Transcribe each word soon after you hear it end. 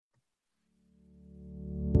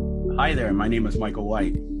Hi there, my name is Michael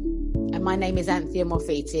White. And my name is Anthea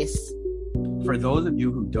Morphetis. For those of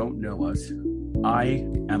you who don't know us, I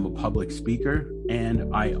am a public speaker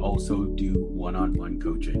and I also do one-on-one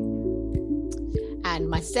coaching. And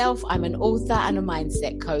myself, I'm an author and a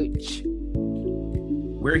mindset coach.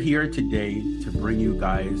 We're here today to bring you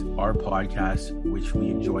guys our podcast, which we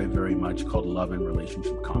enjoy very much, called Love and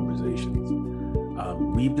Relationship Conversations.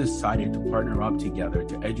 We've decided to partner up together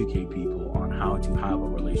to educate people on how to have a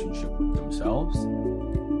relationship with themselves,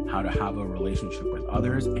 how to have a relationship with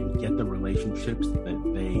others, and get the relationships that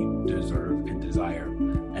they deserve and desire.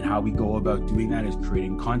 And how we go about doing that is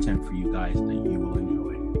creating content for you guys that you will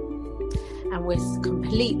enjoy. And we're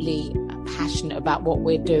completely passionate about what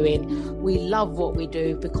we're doing. We love what we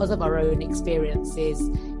do because of our own experiences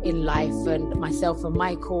in life. And myself and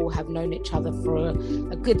Michael have known each other for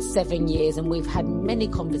a good 7 years, and we've had many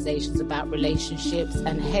conversations about relationships,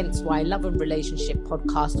 and hence why Love and Relationship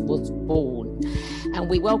Podcast was born. And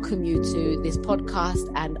we welcome you to this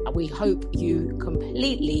podcast, and we hope you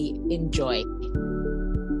completely enjoy.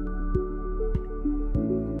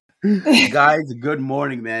 Guys, good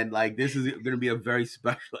morning, man. Like, this is going to be a very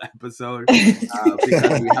special episode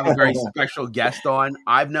because we have a very special guest on.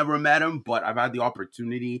 I've never met him, but I've had the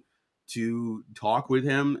opportunity to talk with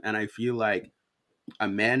him, and I feel like a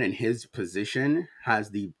man in his position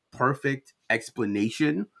has the perfect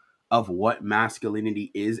explanation of what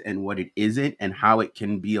masculinity is and what it isn't, and how it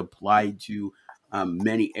can be applied to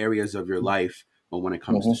many areas of your life. But when it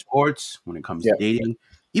comes to sports, when it comes to dating,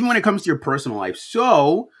 even when it comes to your personal life.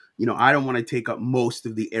 So, I don't want to take up most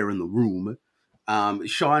of the air in the room.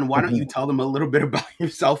 Sean, why don't you tell them a little bit about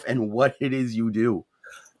yourself and what it is you do?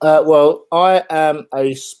 Well, I am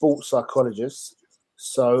a sports psychologist,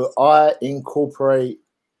 so I incorporate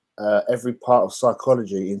every part of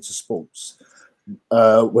psychology into sports.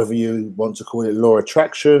 Whether you want to call it law of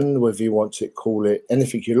attraction, whether you want to call it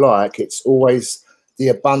anything you like, it's always the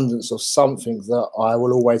abundance of something that I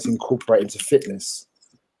will always incorporate into fitness.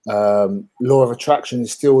 Law of attraction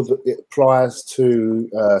is still, it applies to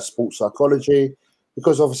sports psychology,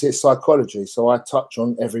 because obviously it's psychology. So I touch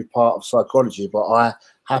on every part of psychology, but I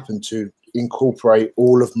happen to incorporate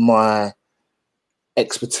all of my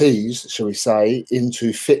expertise, shall we say,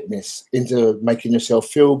 into fitness, into making yourself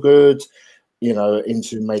feel good,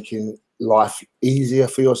 into making life easier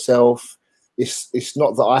for yourself. It's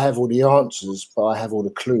not that I have all the answers, but I have all the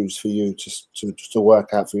clues for you to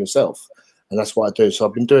work out for yourself. And that's what I do. So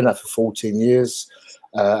I've been doing that for 14 years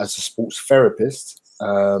as a sports therapist.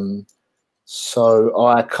 So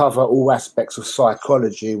I cover all aspects of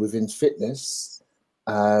psychology within fitness,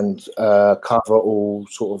 and cover all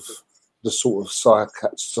sort of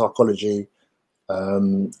psychology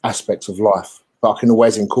aspects of life. But I can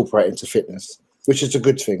always incorporate into fitness, which is a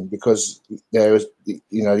good thing, because you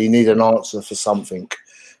need an answer for something.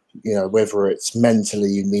 Whether it's mentally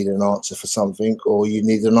you need an answer for something, or you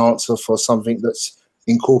need an answer for something that's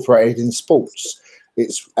incorporated in sports.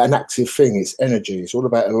 It's an active thing. It's energy. It's all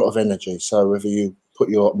about a lot of energy. So whether you put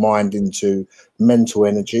your mind into mental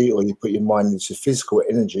energy or you put your mind into physical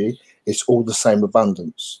energy, it's all the same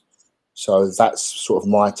abundance. So that's sort of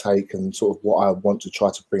my take and sort of what I want to try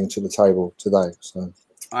to bring to the table today. So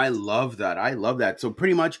I love that. So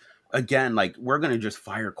pretty much, again, like, we're gonna just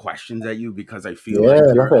fire questions at you, because I feel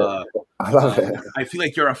I feel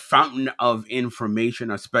like you're a fountain of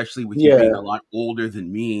information, especially with you being a lot older than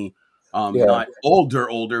me. Not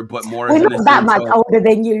older, but more. We're not that much older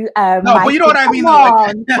than you. No, Mike. but you know what I mean.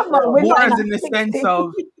 Come on. We're more as in the sense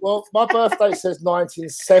of. Well, my birthday says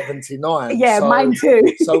 1979. Yeah, mine too.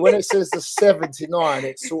 So when it says the 79,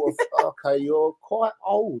 it's sort of, okay, you're quite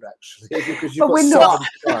old actually, because you've got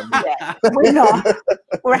 71. Yeah, we're not.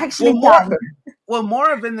 We're actually young. Well,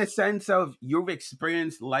 more of in the sense of you've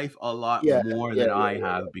experienced life a lot more than I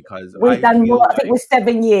have, because we've done more. I think it was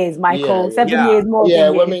 7 years, Michael. 7 years more. Yeah,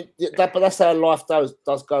 than well, you. but that's how life does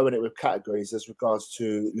go in it, with categories as regards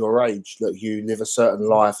to your age. That you live a certain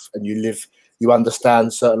life, and you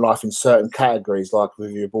understand certain life in certain categories. Like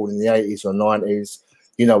whether you're born in the 80s or 90s,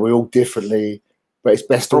 we're all differently. But it's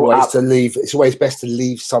best always to leave. It's always best to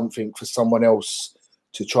leave something for someone else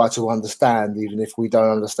to try to understand, even if we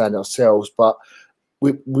don't understand ourselves. But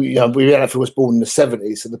we if it was born in the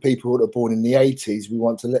 70s, so the people that are born in the 80s, we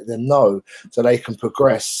want to let them know so they can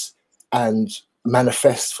progress and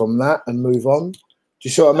manifest from that and move on. Do you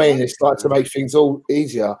see what I mean? It's like to make things all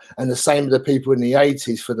easier. And the same with the people in the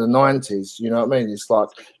 80s for the 90s. You know what I mean? It's like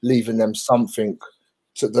leaving them something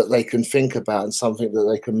that they can think about, and something that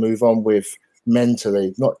they can move on with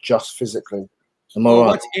mentally, not just physically. Well,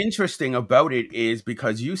 what's interesting about it is,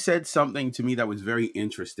 because you said something to me that was very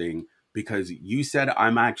interesting. because you said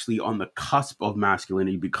I'm actually on the cusp of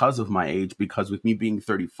masculinity because of my age, because with me being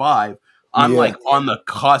 35, I'm like on the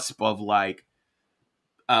cusp of like,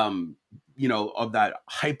 of that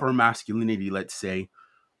hyper masculinity, let's say.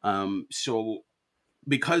 So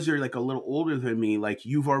because you're like a little older than me, like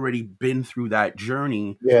you've already been through that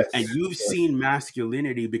journey, and you've seen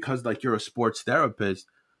masculinity because like you're a sports therapist.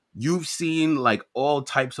 You've seen like all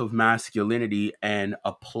types of masculinity and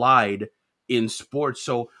applied in sports.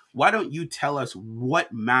 So why don't you tell us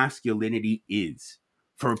what masculinity is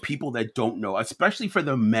for people that don't know, especially for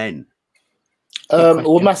the men?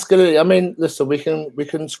 Well, masculinity. I mean, listen, we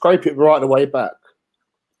can scrape it right the way back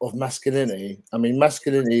of masculinity. I mean,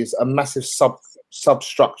 masculinity is a massive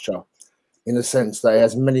substructure in the sense that it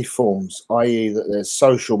has many forms, i.e., that there's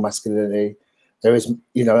social masculinity, there is,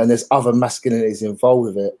 and there's other masculinities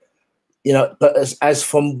involved with it. But as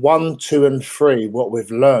from 1, 2, and 3, what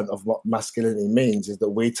we've learned of what masculinity means is that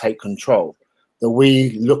we take control, that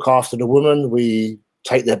we look after the woman, we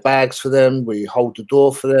take their bags for them, we hold the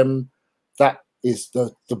door for them. That is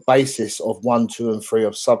the basis of 1, 2, and 3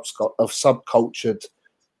 of subcultured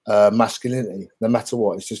masculinity. No matter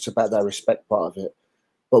what, it's just about that respect part of it.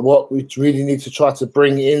 But what we really need to try to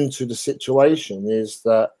bring into the situation is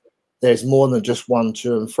that there's more than just 1,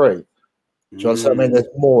 2, and 3. Do you understand? I mean,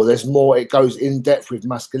 there's more. It goes in depth with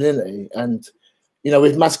masculinity, and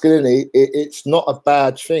with masculinity, it's not a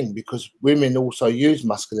bad thing, because women also use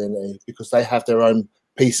masculinity because they have their own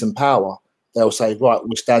peace and power. They'll say, right,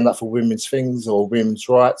 we stand up for women's things or women's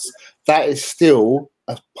rights. That is still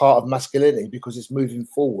a part of masculinity because it's moving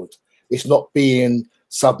forward. It's not being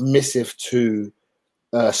submissive to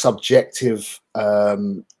subjective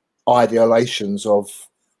ideations of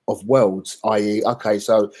worlds, i.e., okay,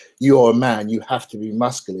 so you're a man, you have to be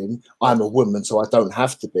masculine. I'm a woman, so I don't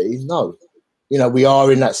have to be. No. We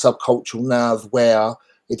are in that subculture now where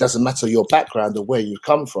it doesn't matter your background or where you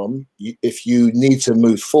come from. If you need to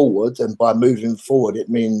move forward, and by moving forward, it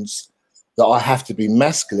means that I have to be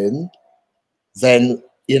masculine, then,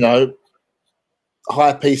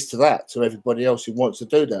 higher peace to that, to everybody else who wants to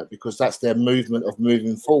do that, because that's their movement of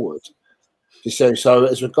moving forward. So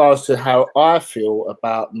as regards to how I feel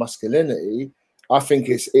about masculinity, I think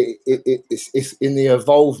it's in the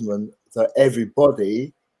evolvement that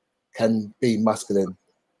everybody can be masculine.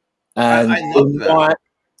 And I love that.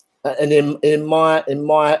 In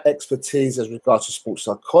my expertise as regards to sports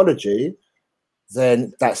psychology,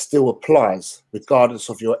 then that still applies, regardless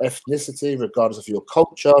of your ethnicity, regardless of your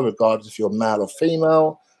culture, regardless if you're male or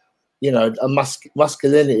female.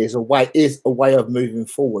 Masculinity is a way of moving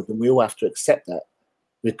forward, and we all have to accept that,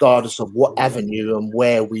 regardless of what avenue and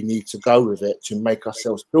where we need to go with it to make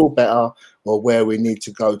ourselves feel better, or where we need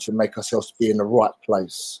to go to make ourselves be in the right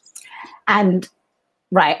place. And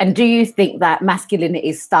do you think that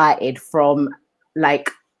masculinity started from like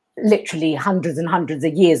literally hundreds and hundreds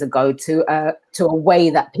of years ago to a way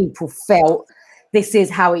that people felt this is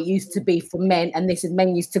how it used to be for men, and this is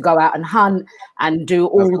men used to go out and hunt and do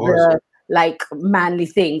all the like manly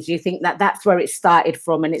things? Do you think that that's where it started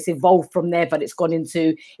from, and it's evolved from there, but it's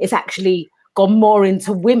actually gone more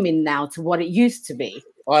into women now to what it used to be?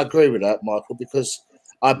 I agree with that, Michael, because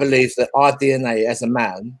I believe that our DNA as a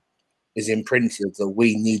man is imprinted that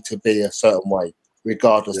we need to be a certain way,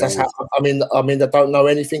 regardless. That's how. I mean, I don't know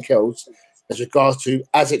anything else as regards to,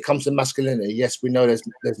 as it comes to masculinity. Yes, we know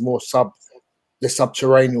there's more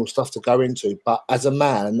subterranean stuff to go into, but as a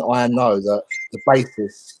man, I know that the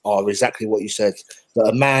basis are exactly what you said. That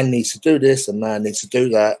a man needs to do this, a man needs to do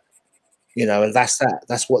that, and that's that.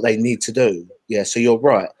 That's what they need to do. Yeah. So you're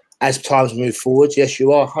right. As times move forward, yes,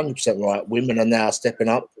 you are 100% right. Women are now stepping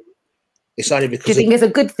up. It's only because. Do you think it's a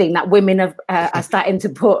good thing that women are starting to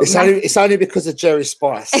put? It's only because of Jerry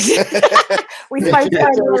Spice. We spoke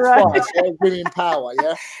earlier. Women power,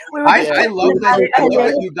 yeah. I love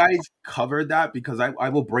that you guys covered that, because I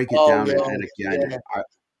will break it down and again. Yeah.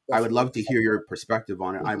 I would love to hear your perspective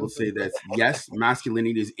on it. I will say this: yes,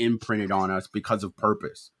 masculinity is imprinted on us because of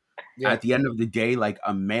purpose. Yeah. At the end of the day, like,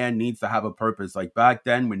 a man needs to have a purpose. Like back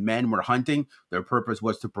then, when men were hunting, their purpose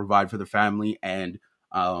was to provide for the family and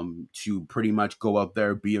to pretty much go out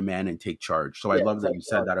there, be a man, and take charge. So I love that you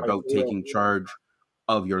said that about taking charge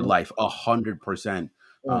of your life. 100%.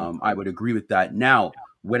 I would agree with that. Now,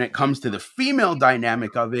 when it comes to the female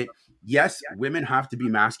dynamic of it, yes, women have to be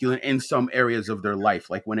masculine in some areas of their life,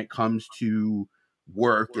 like when it comes to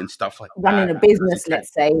work and stuff like running a business,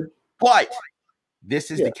 let's say. But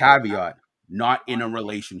this is the caveat: not in a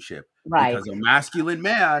relationship. Right. Because a masculine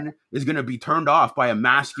man is going to be turned off by a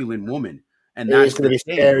masculine woman. And It that's is going to the be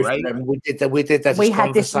thing, scary right? for them. We did this We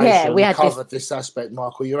had this, conversation. we had covered this aspect,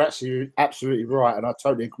 Michael. You're actually absolutely right, and I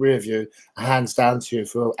totally agree with you. Hands down to you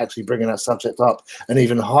for actually bringing that subject up and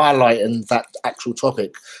even highlighting that actual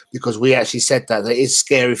topic, because we actually said that it is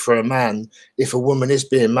scary for a man. If a woman is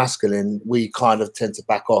being masculine, we kind of tend to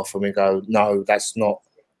back off and we go, no, that's not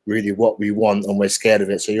really what we want, and we're scared of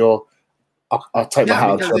it. So I'll take my hat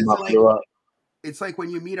off to Michael. You're right. It's like when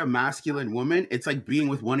you meet a masculine woman, it's like being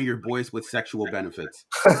with one of your boys with sexual benefits.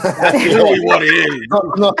 That's really what it is.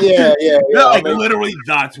 Yeah. Like, literally,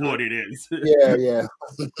 that's what it is. Yeah.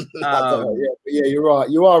 Yeah, you're right.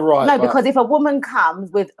 You are right. No, because if a woman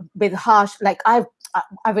comes with harsh, like I've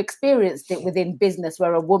experienced it within business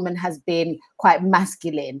where a woman has been quite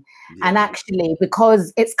masculine, and actually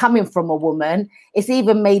because it's coming from a woman, it's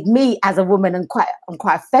even made me as a woman and I'm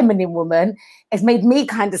quite a feminine woman. It's made me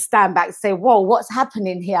kind of stand back and say, "Whoa, what's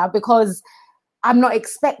happening here?" Because I'm not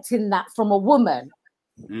expecting that from a woman.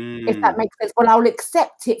 If that makes sense. But I'll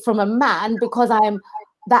accept it from a man because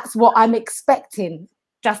that's what I'm expecting.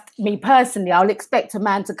 Just me personally, I'll expect a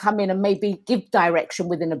man to come in and maybe give direction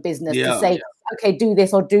within a business to say, okay, do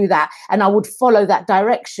this or do that. And I would follow that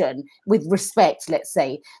direction with respect, let's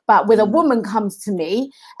say. But when a woman comes to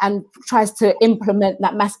me and tries to implement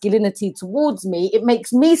that masculinity towards me, it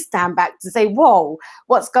makes me stand back to say, whoa,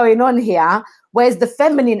 what's going on here? Where's the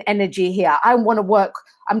feminine energy here? I'm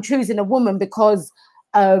choosing a woman because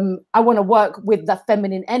I want to work with the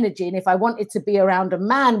feminine energy. And if I wanted to be around a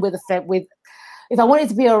man if I wanted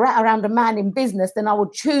to be around a man in business, then I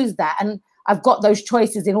would choose that. And I've got those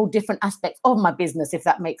choices in all different aspects of my business, if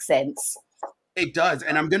that makes sense. It does.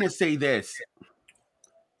 And I'm going to say this.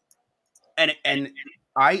 And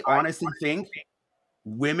I honestly think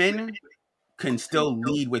women can still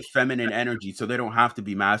lead with feminine energy, so they don't have to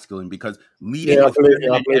be masculine, because leading with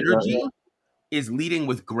feminine energy is leading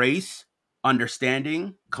with grace,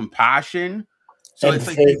 understanding, compassion. So it's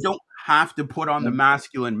like you don't have to put on the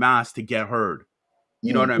masculine mask to get heard.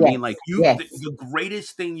 You know what I mean? Like the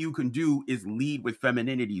greatest thing you can do is lead with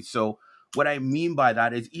femininity. So what I mean by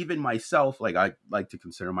that is, even myself, like I like to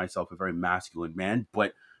consider myself a very masculine man,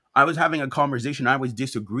 but I was having a conversation. I was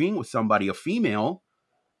disagreeing with somebody, a female,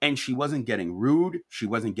 and she wasn't getting rude. She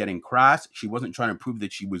wasn't getting crass. She wasn't trying to prove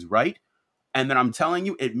that she was right. And then I'm telling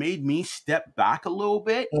you, it made me step back a little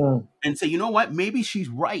bit and say, you know what? Maybe she's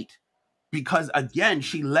right. Because again,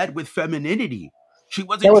 she led with femininity. She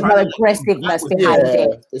wasn't. There was no aggressiveness behind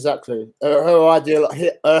it. Exactly.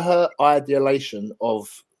 Her ideation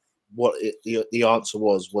of what the answer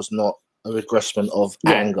was not a regression of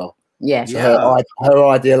anger. Yeah. So her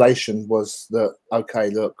ideation was that, okay,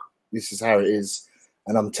 look, this is how it is,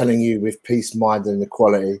 and I'm telling you with peace, mind, and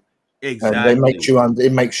equality. Exactly. And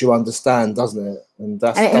it makes you understand, doesn't it? And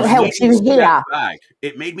it helps you hear.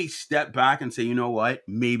 It made me step back and say, you know what?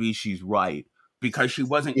 Maybe she's right. Because she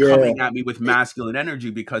wasn't coming at me with masculine energy.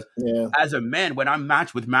 Because as a man, when I'm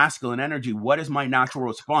matched with masculine energy, what is my natural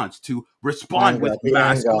response? To respond with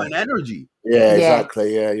masculine energy. Yeah,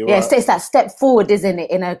 exactly. Yeah, you're right. It's that step forward, isn't it?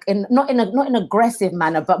 Not in an aggressive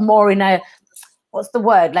manner, but more in a, what's the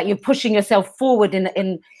word? Like you're pushing yourself forward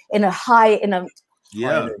in a high energy,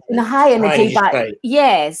 but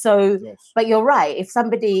so but you're right. If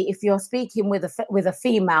you're speaking with a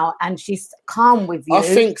female and she's calm with you, I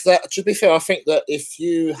think that, to be fair, if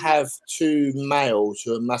you have two males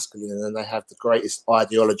who are masculine and they have the greatest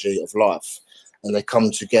ideology of life and they come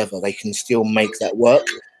together, they can still make that work.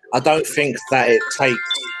 I don't think that it takes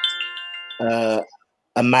a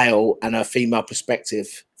male and a female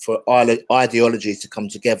perspective for ideology to come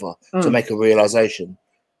together to make a realization.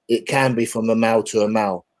 It can be from a male to a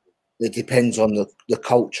male. It depends on the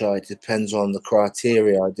culture. It depends on the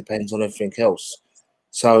criteria. It depends on everything else.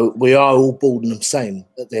 So we are all born the same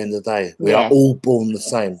at the end of the day. We are all born the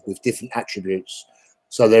same with different attributes.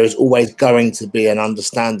 So there is always going to be an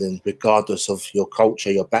understanding, regardless of your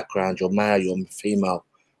culture, your background, your male, your female.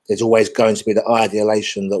 There's always going to be the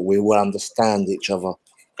ideation that we will understand each other.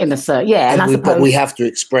 But we have to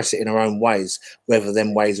express it in our own ways, whether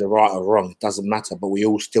them ways are right or wrong. It doesn't matter, but we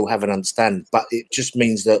all still have an understanding. But it just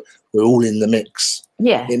means that we're all in the mix.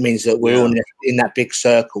 It means that we're all in that big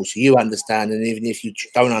circle. So you understand, and even if you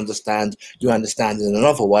don't understand, you understand in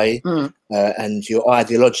another way. And your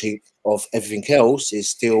ideology of everything else is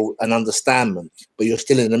still an understanding, but you're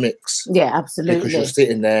still in the mix. Yeah, absolutely. Because you're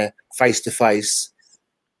sitting there face to face.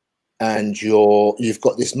 And you've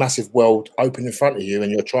got this massive world open in front of you,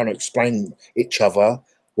 and you're trying to explain each other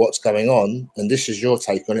what's going on. And this is your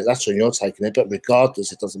take on it. That's when you're taking it. But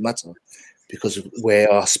regardless, it doesn't matter, because we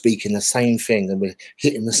are speaking the same thing and we're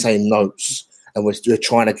hitting the same notes and we're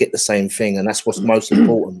trying to get the same thing. And that's what's most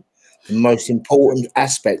important. the most important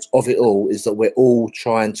aspect of it all is that we're all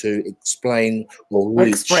trying to explain or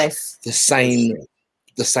express the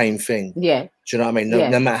same thing. Yeah. Do you know what I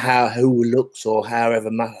mean? No matter who looks or however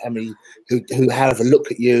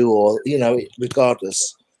look at you, or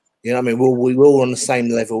regardless. You know what I mean? We're all on the same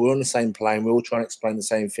level. We're on the same plane. We're all trying to explain the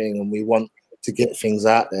same thing, and we want to get things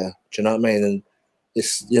out there. Do you know what I mean? And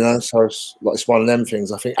it's so it's one of them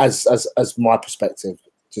things. I think as my perspective.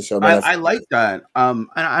 I like that. And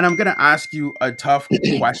I'm gonna ask you a tough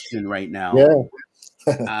question right now.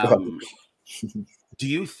 Yeah. Do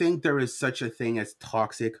you think there is such a thing as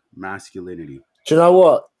toxic masculinity? Do you know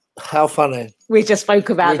what? How funny. We just spoke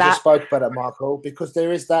about that. We just spoke about it, Michael, because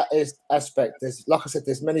there is that aspect. There's, like I said,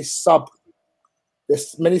 there's many subcultures,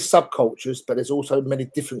 but there's also many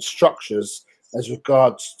different structures as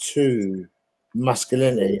regards to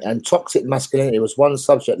masculinity. And toxic masculinity was one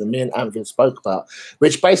subject that me and Anthony spoke about,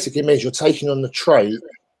 which basically means you're taking on the trait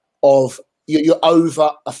of you're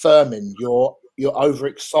over affirming, you're over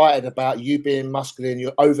excited about you being masculine,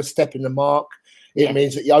 you're overstepping the mark. It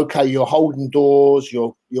means that you're holding doors,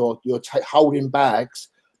 you're holding bags,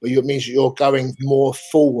 but it means that you're going more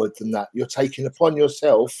forward than that. You're taking upon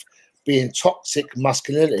yourself being toxic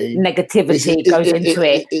masculinity. Negativity goes into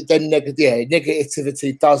it.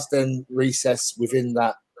 Negativity does then recess within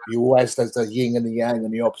that. You always, there's the yin and the yang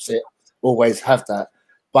and the opposite, always have that.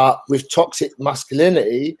 But with toxic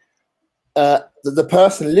masculinity, the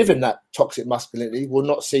person living that toxic masculinity will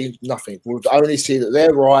not see nothing. Will only see that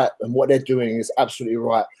they're right and what they're doing is absolutely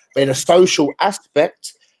right. But in a social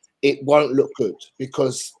aspect, it won't look good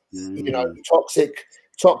because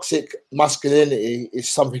toxic masculinity is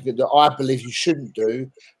something that I believe you shouldn't do,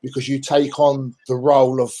 because you take on the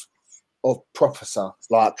role of professor.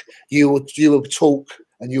 Like you will talk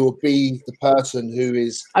and you will be the person who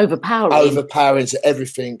is overpowering to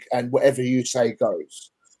everything, and whatever you say goes.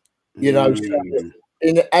 So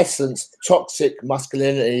in essence, toxic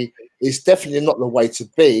masculinity is definitely not the way to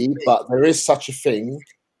be, but there is such a thing,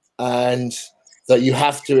 and that you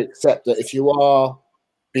have to accept that if you are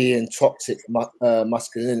being toxic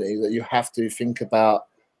masculinity, that you have to think about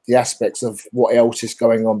the aspects of what else is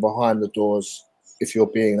going on behind the doors if you're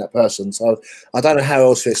being that person. So I don't know how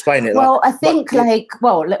else to explain it. Well, I think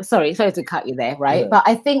sorry to cut you there, right? Yeah. But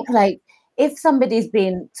I think if somebody's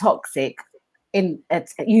being toxic,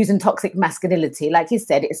 using toxic masculinity, like you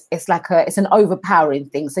said, it's an overpowering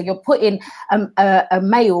thing. So you're putting a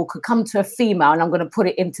male could come to a female, and I'm going to put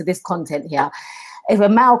it into this content here. If a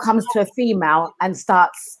male comes to a female and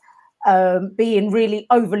starts being really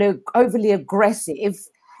overly aggressive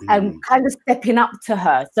and kind of stepping up to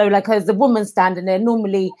her, so as the woman standing there,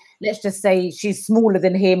 normally let's just say she's smaller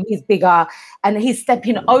than him, he's bigger, and he's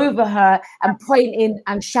stepping over her and pointing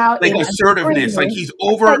and shouting, like assertiveness, like he's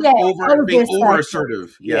being over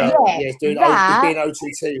assertive. He's doing being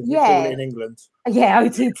OTT. We call it in England.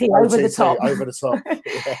 OTT, over the top. He's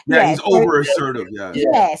over assertive.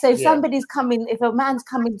 So if a man's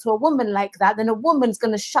coming to a woman like that, then a woman's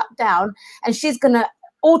going to shut down, and she's going to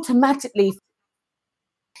automatically.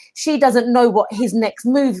 She doesn't know what his next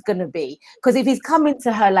move's going to be, because if he's coming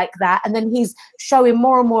to her like that and then he's showing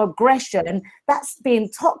more and more aggression, that's being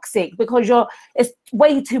toxic, because it's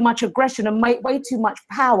way too much aggression and way too much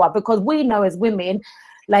power. Because we know as women,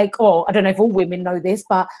 I don't know if all women know this,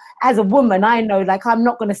 but as a woman, I know I'm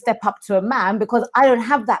not going to step up to a man because I don't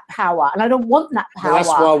have that power and I don't want that power.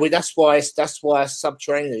 Well, that's why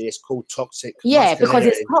subterranean is called toxic. Yeah, because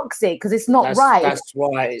it's toxic, because it's not right. That's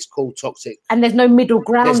why it's called toxic. And there's no middle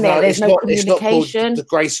ground there. There's no communication. It's not called the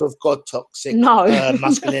grace of God toxic. No.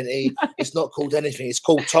 Masculinity. It's not called anything. It's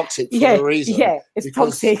called toxic for a reason. Yeah, it's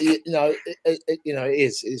toxic. It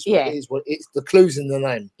is. It's the clues in the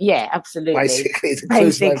name. Yeah, absolutely. Basically, the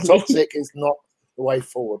clues in the name. Toxic is not the way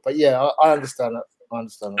forward. But yeah, I understand that.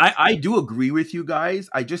 I do agree with you guys.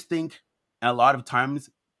 I just think a lot of times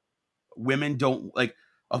women don't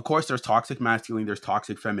of course there's toxic masculinity, there's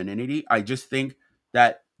toxic femininity. I just think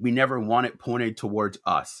that we never want it pointed towards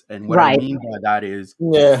us. And what I mean by that is,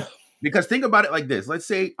 because think about it like this. Let's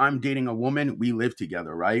say I'm dating a woman, we live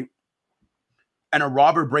together, right? And a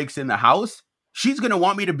robber breaks in the house. She's going to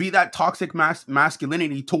want me to be that toxic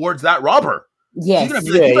masculinity towards that robber. Yes. She's going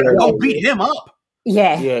to be you better go beat him up.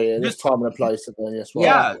 Yeah. There's time and a place. That's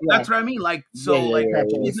what I mean.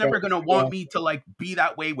 He's never going to want me to be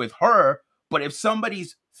that way with her. But if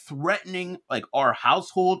somebody's threatening our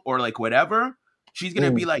household or whatever, she's going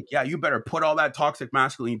to be you better put all that toxic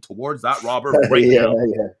masculinity towards that robber right now.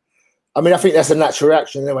 I mean, I think that's a natural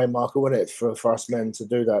reaction anyway, Michael, wouldn't it, for us men to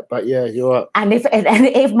do that? But yeah, you're right. And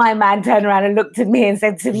if my man turned around and looked at me and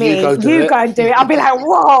said to me, "You go and do it," I'll be like,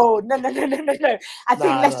 "Whoa, no. I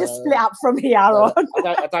think let's just split up from here on."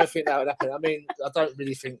 I don't think that would happen. I mean, I don't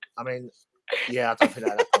really think. I mean, yeah, I don't think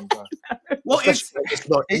that would happen. Well,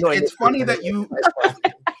 it's funny that you.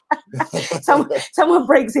 Someone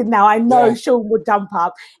breaks in now. I know Sean would jump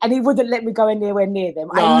up and he wouldn't let me go anywhere near them.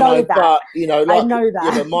 No, I know that. But, you know, like, I know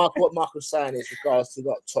that. Yeah, but what Michael's saying is regards to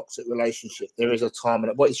like toxic relationship, there is a time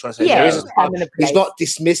and what he's trying to say. Yeah, there is a time and a place. He's not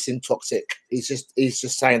dismissing toxic. He's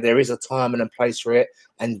just saying there is a time and a place for it,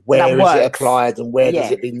 and where is it applied and where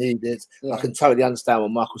does it be needed. I can totally understand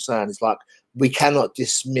what Michael's saying. It's like we cannot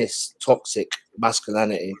dismiss toxic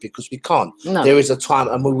masculinity because we can't. No. There is a time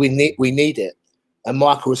and we need it. And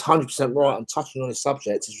Michael is 100% right on touching on the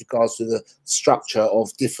subject as regards to the structure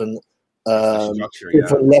of different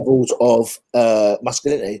levels of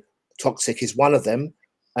masculinity. Toxic is one of them,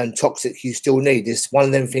 and toxic you still need. It's one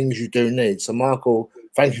of them things you do need. So, Michael,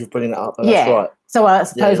 thank you for bringing that up. That's right. So I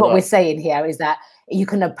suppose what we're saying here is that you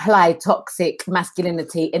can apply toxic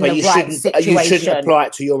masculinity in the right situation. You shouldn't apply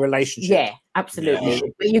it to your relationship. Yeah, absolutely. Yeah.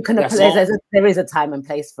 But you can apply. There is a time and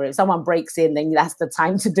place for it. If someone breaks in, then that's the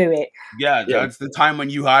time to do it. Yeah, that's the time when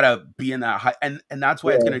you gotta be in that high, and that's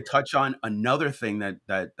why it's going to touch on another thing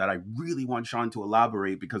that I really want Sean to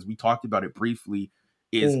elaborate, because we talked about it briefly,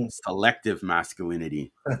 is selective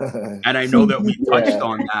masculinity, and I know that we touched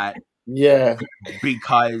on that. Yeah,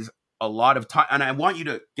 because a lot of time, and I want you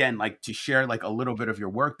to, again, like, to share like a little bit of your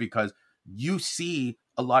work, because you see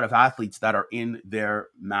a lot of athletes that are in their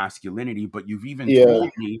masculinity, but you've even told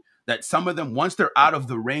me that some of them, once they're out of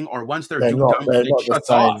the ring or once they're done, it shuts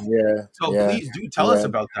off. So please do tell us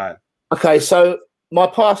about that. Okay, so my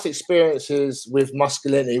past experiences with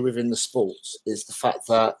masculinity within the sports is the fact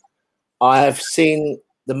that I have seen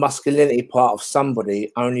the masculinity part of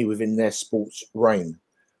somebody only within their sports reign.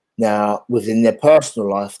 Now, within their personal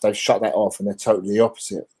life, they've shut that off and they're totally the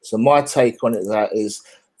opposite. So my take on it is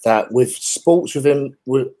that with sports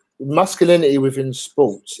with masculinity within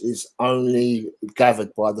sports is only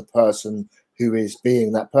gathered by the person who is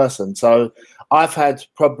being that person. So I've had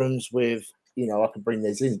problems with, I can bring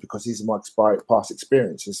these in because these are my past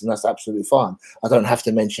experiences, and that's absolutely fine. I don't have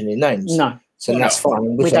to mention any names. No. So that's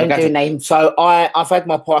fine. We don't do names. So I've had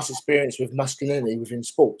my past experience with masculinity within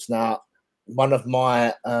sports. Now, one of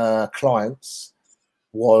my clients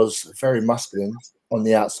was very masculine on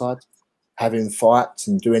the outside, having fights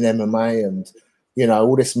and doing MMA and,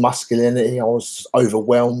 all this masculinity. I was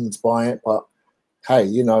overwhelmed by it. But, hey,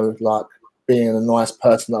 like being a nice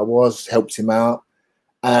person I was, helped him out.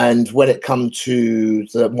 And when it comes to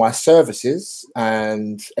my services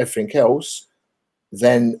and everything else,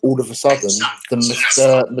 then all of a sudden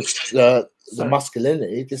the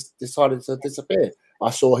masculinity just decided to disappear. I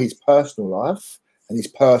saw his personal life and his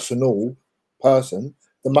personal person.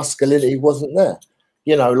 The masculinity wasn't there.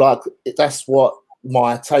 Like that's what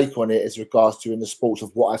my take on it is regards to in the sports of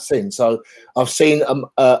what I've seen. So I've seen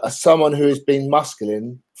someone who has been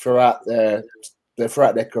masculine throughout their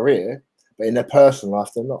career, but in their personal life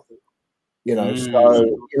they're not.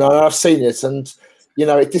 So I've seen this, and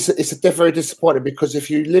it's very disappointing, because if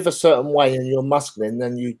you live a certain way and you're masculine,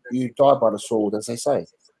 then you die by the sword, as they say.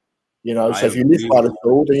 So if you live by the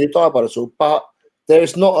sword, then you die by the sword. But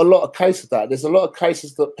there's not a lot of cases of that. There's a lot of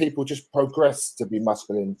cases that people just progress to be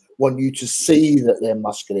masculine, want you to see that they're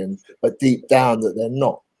masculine, but deep down that they're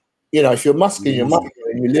not. If you're masculine, you're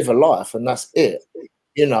masculine, you live a life, and that's it.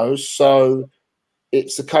 So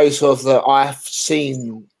it's a case of that I've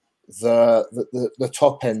seen the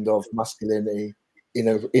top end of masculinity.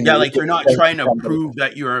 Like you're not trying to prove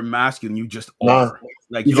that you're masculine, you just are.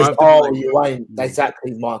 Like you just are, you ain't.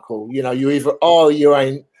 Exactly, Michael. You either are or you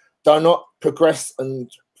ain't. Do not progress and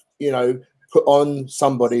put on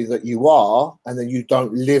somebody that you are, and then you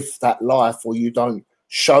don't live that life, or you don't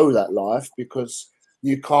show that life, because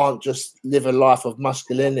you can't just live a life of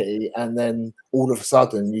masculinity and then all of a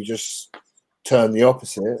sudden you just turn the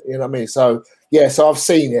opposite. You know what I mean? So so I've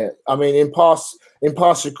seen it. I mean, in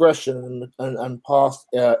past aggression and past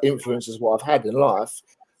influences what I've had in life,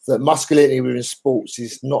 that masculinity within sports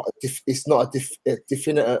is not a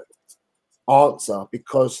definitive answer,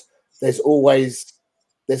 because there's going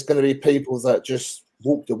to be people that just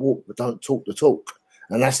walk the walk but don't talk the talk,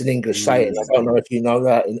 and that's an English saying. I don't know if you know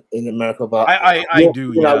that in America, but I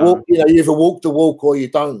do. You either walk the walk or you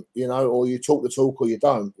don't. Or you talk the talk or you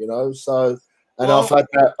don't. So. And I've had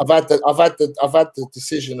the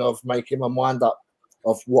decision of making my mind up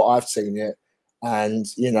of what I've seen it, and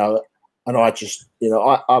and I just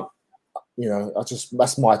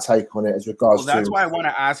that's my take on it as regards Well, that's to. why I want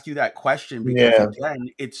to ask you that question, because again,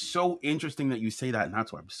 it's so interesting that you say that, and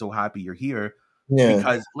that's why I'm so happy you're here. Yeah.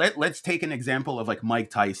 Because let's take an example of like Mike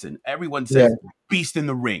Tyson. Everyone says beast in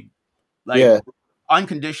the ring, like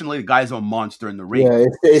unconditionally, the guy's a monster in the ring. Yeah,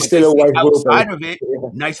 it's still always outside of it,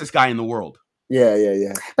 nicest guy in the world.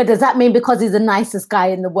 Yeah. But does that mean because he's the nicest guy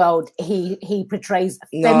in the world, he portrays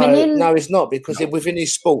feminine? No, it's not, because within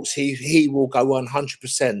his sports, he will go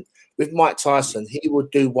 100%. With Mike Tyson, he will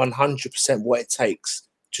do 100% what it takes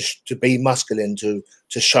to be masculine, to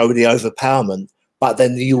show the overpowerment. But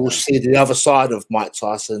then you will see the other side of Mike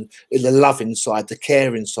Tyson, in the loving side, the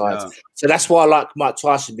caring side. Yeah. So that's why I like Mike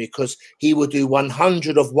Tyson, because he will do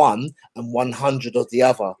 100 of one and 100 of the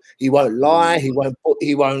other. He won't lie. He won't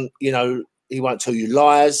tell you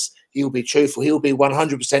lies. He'll be truthful. He'll be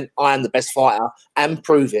 100%. I am the best fighter, and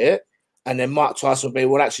prove it. And then Mike Tyson will be,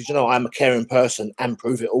 well, actually, I'm a caring person, and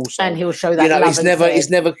prove it also. And he'll show that.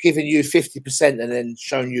 He's never giving you 50% and then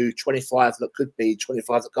showing you 25 that could be,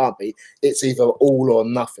 25 that can't be. It's either all or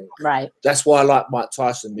nothing. Right. That's why I like Mike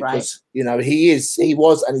Tyson, because he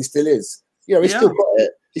was, and he still is. Still got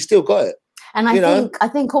it. He's still got it. And I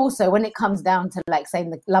think also when it comes down to like saying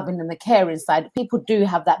the loving and the caring side, people do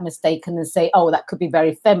have that mistaken and say, "Oh, that could be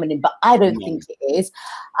very feminine," but I don't think it is.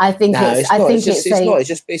 I think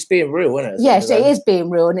it's being real, isn't it? Yes, it is being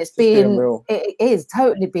real, and it's being real. It is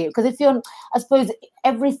totally being, because I suppose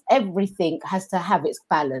everything has to have its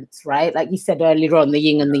balance, right? Like you said earlier on, the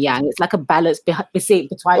yin and the yang. It's like a balance between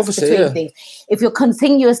things. If you're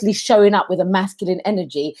continuously showing up with a masculine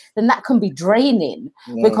energy, then that can be draining,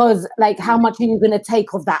 because like how much are you going to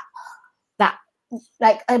take of that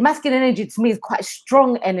like a masculine energy to me is quite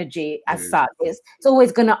strong energy as such. It's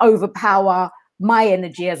always going to overpower my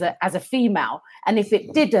energy as a female, and if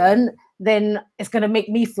it didn't, then it's going to make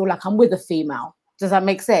me feel like I'm with a female. Does that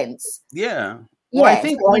make sense? Yeah. Well, I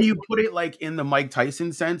think when you put it like in the Mike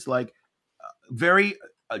Tyson sense, like very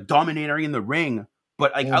dominating in the ring,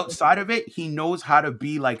 but like outside of it, he knows how to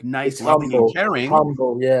be like nice, loving, and caring.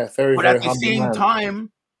 Humble, very, but very at the same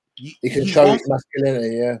time, he can show his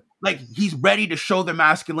masculinity, like he's ready to show the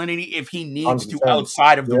masculinity if he needs 100%. To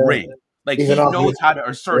outside of the ring. Like he knows how to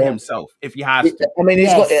assert himself if he has to. I mean,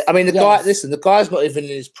 he's not. I mean, guy. Listen, the guy's not even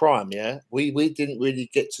in his prime. Yeah, we didn't really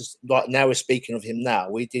get to, like, now we're speaking of him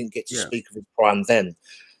now. We didn't get to speak of his prime then.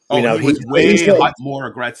 He was way more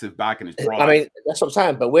aggressive back in his prime. I mean, that's what I'm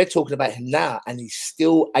saying. But we're talking about him now, and he's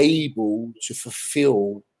still able to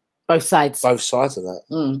fulfill both sides of that.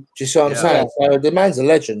 Do you see what I'm saying? So the man's a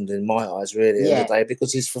legend in my eyes, really, at the end of the day,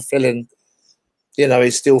 because he's fulfilling.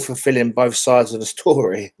 He's still fulfilling both sides of the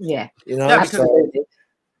story. Yeah.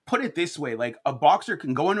 Put it this way, like a boxer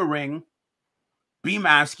can go in a ring, be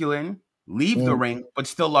masculine, leave the ring, but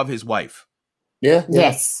still love his wife. Yeah.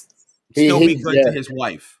 Yes. Still be good to his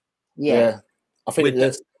wife. Yeah. I think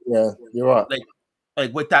you're right.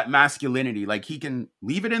 Like with that masculinity, like he can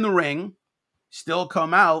leave it in the ring, still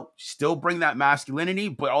come out, still bring that masculinity,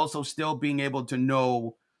 but also still being able to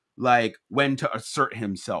know like when to assert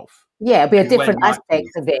himself. Yeah, it'll be a different aspect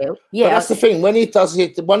of it. Yeah, but that's the thing. When he does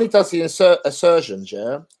the assertions,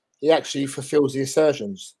 he actually fulfills the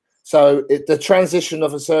assertions. So the transition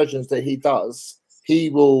of assertions that he does, he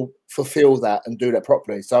will fulfill that and do that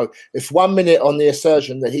properly. So if 1 minute on the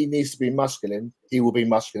assertion that he needs to be masculine, he will be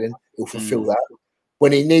masculine. He'll fulfill that.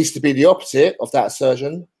 When he needs to be the opposite of that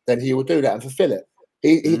assertion, then he will do that and fulfill it.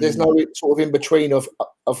 There's no sort of in between of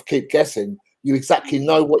keep guessing. You exactly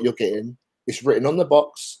know what you're getting. It's written on the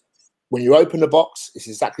box. When you open the box, it's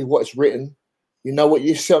exactly what it's written. You know what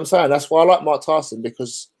you see. What I'm saying, that's why I like Mike Tyson,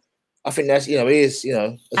 because I think that's he is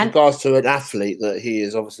as regards to an athlete, that he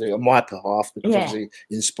is obviously on my behalf, because obviously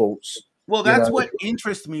in sports. Well, that's what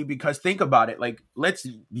interests me, because think about it. Like, let's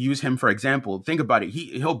use him for example. Think about it.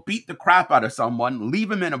 He'll beat the crap out of someone,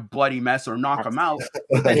 leave him in a bloody mess, or knock him out.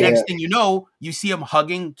 But the next thing you know, you see him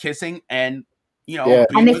hugging, kissing, and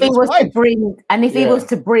and if he was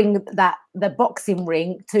to bring the boxing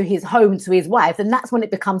ring to his home, to his wife, then that's when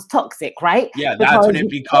it becomes toxic, right? Yeah, that's when it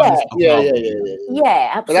becomes yeah, absolutely.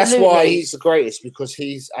 But that's why he's the greatest, because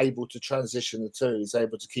he's able to transition the two. He's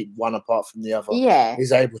able to keep one apart from the other. Yeah,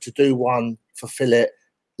 he's able to do one, fulfill it,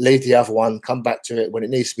 leave the other one, come back to it when it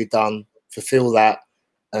needs to be done, fulfill that,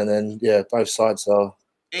 and then both sides are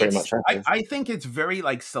pretty much happy. I think it's very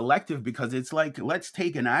like selective, because it's like, let's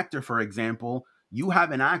take an actor for example. You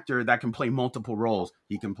have an actor that can play multiple roles.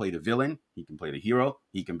 He can play the villain. He can play the hero.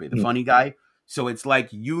 He can play the funny guy. So it's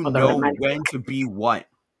like, know when to be what.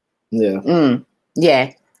 Yeah.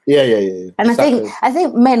 Yeah. Yeah. And exactly. I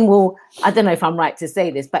think men will, I don't know if I'm right to say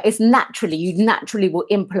this, but it's you naturally will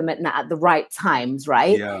implement that at the right times,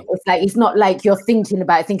 right? Yeah. It's like, it's not like you're thinking,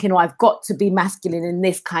 oh, I've got to be masculine in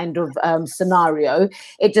this kind of scenario.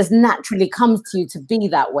 It just naturally comes to you to be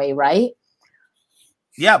that way, right?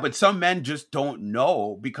 Yeah, but some men just don't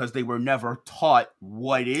know because they were never taught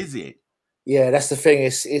what is it. Yeah, that's the thing.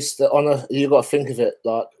 It's the honor. You got to think of it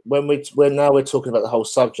like when now we're talking about the whole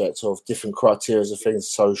subject of different criteria of things,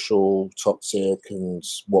 social, toxic, and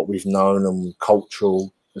what we've known and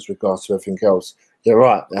cultural as regards to everything else. You're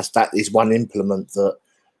right. That is one implement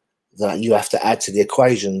that you have to add to the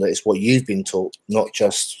equation. That it's what you've been taught, not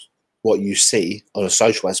just what you see on a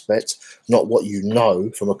social aspect, not what you know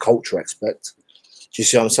from a cultural aspect. Do you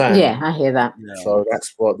see what I'm saying? Yeah, I hear that. Yeah. So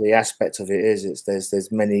that's what the aspect of it is. It's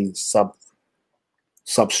there's many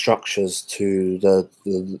substructures to the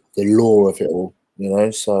law of it all,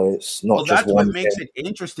 so it's not just that's one what makes thing. it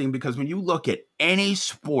interesting, because when you look at any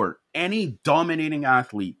sport, any dominating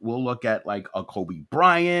athlete, we'll look at like a Kobe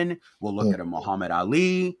Bryant, we'll look at a Muhammad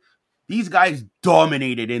Ali. These guys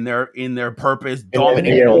dominated in their purpose,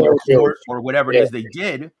 dominated on the court or whatever it is they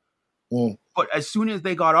did. But as soon as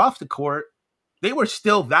they got off the court, they were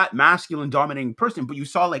still that masculine dominating person, but you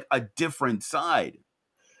saw like a different side.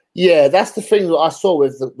 Yeah, that's the thing that I saw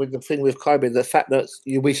with the thing with Kobe. The fact that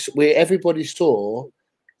we everybody saw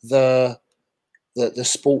the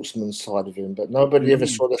sportsman side of him, but nobody ever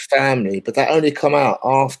saw the family. But that only come out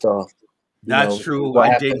after. That's true.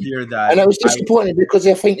 I did hear that, and it was disappointing because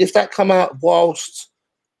I think if that come out whilst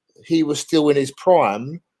he was still in his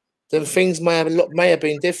prime, then things may have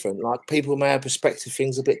been different. Like people may have perspective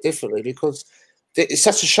things a bit differently, because it's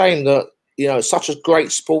such a shame that such a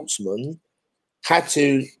great sportsman had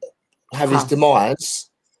to have his demise,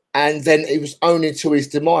 and then it was only to his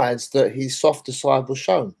demise that his softer side was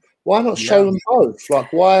shown. Why not show them both?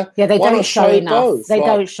 Like why? Yeah, they why don't not show enough. both? They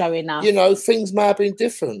don't show enough. Things may have been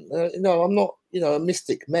different. I'm not a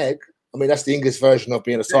mystic Meg. I mean, that's the English version of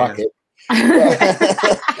being a psychic. But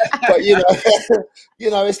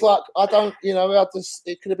it's like I don't.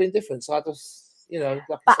 It could have been different. So I just.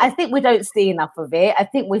 But I think we don't see enough of it. I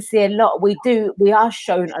think we see a lot. We are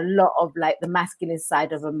shown a lot of like the masculine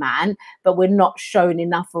side of a man, but we're not shown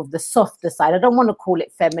enough of the softer side. I don't want to call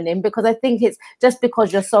it feminine, because I think it's just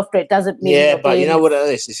because you're softer, it doesn't mean. Yeah, but you know what it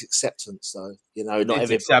is? It's acceptance, though. Not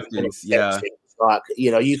everybody acceptance. Yeah, like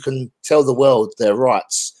you can tell the world their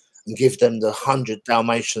rights and give them the 100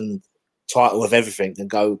 Dalmatian title of everything, and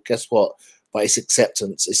go, guess what? But it's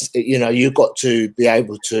acceptance. You've got to be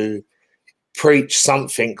able to preach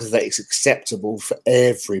something that is acceptable for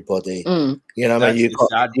everybody. You've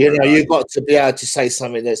got to be able to say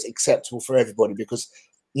something that's acceptable for everybody, because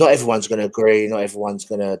not everyone's going to agree, not everyone's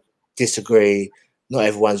going to disagree, not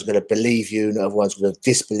everyone's going to believe you, not everyone's going to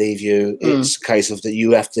disbelieve you. It's a case of that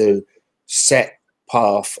you have to set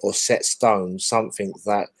path or set stone, something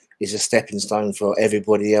that is a stepping stone for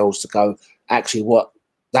everybody else to go, actually what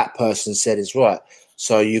that person said is right.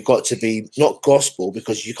 So you've got to be not gospel,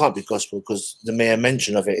 because you can't be gospel, because the mere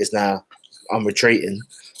mention of it is now, I'm retreating.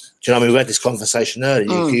 Do you know what I mean? We had this conversation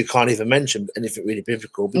earlier. You can't even mention anything really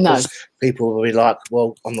biblical, because people will be like,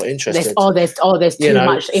 well, I'm not interested. There's too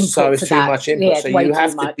much input. So it's too much input. So you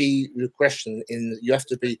have to be regression you have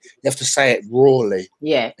to say it rawly.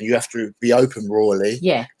 Yeah. And you have to be open rawly.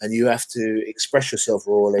 Yeah. And you have to express yourself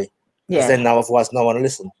rawly. Because then otherwise no one will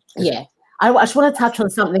listen. Yeah. I just want to touch on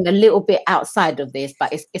something a little bit outside of this,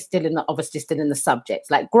 but it's still obviously still in the subject.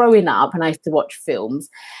 Like growing up, and I used to watch films,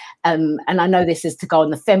 and I know this is to go on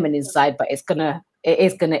the feminine side, but it is gonna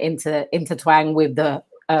intertwine with the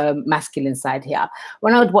masculine side here.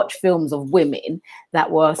 When I would watch films of women that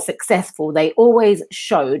were successful, they always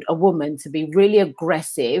showed a woman to be really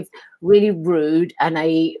aggressive, really rude, and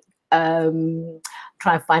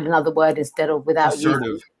try and find another word instead of without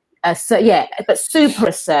assertive. But super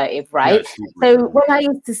assertive, right? Yeah, so when I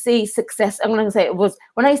used to see when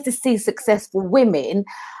I used to see successful women,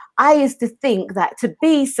 I used to think that to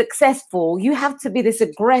be successful, you have to be this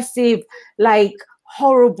aggressive, like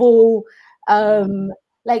horrible,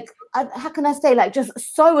 how can I say, like just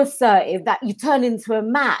so assertive that you turn into a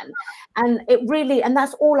man. And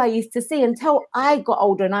that's all I used to see until I got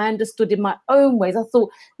older and I understood in my own ways. I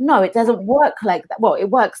thought, no, it doesn't work like that. Well, it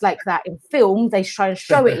works like that in films. They try and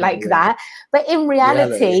show it like that. But in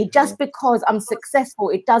reality, just because I'm successful,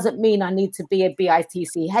 it doesn't mean I need to be a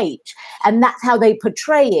bitch. And that's how they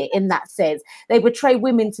portray it in that sense. They portray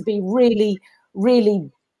women to be really,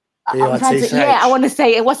 really... I want to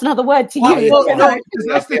say it. What's another word to use?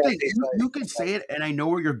 That's the thing. You can say it, and I know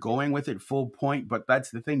where you're going with it, full point. But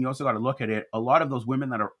that's the thing. You also got to look at it. A lot of those women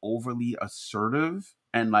that are overly assertive,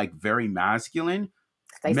 and like very masculine,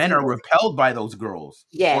 They men see are this. repelled by those girls,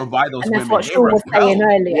 Yeah. or by those And that's women. what They're Sean was saying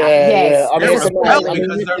repelled. earlier. Yeah, Yes. I mean, They're it's repelled I mean,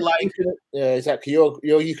 because they're like, yeah, exactly.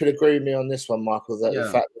 You could agree with me on this one, Michael. That the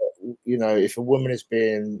yeah, fact that if a woman is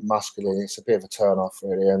being masculine, it's a bit of a turn off,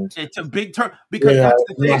 really, and it's a big turn because that's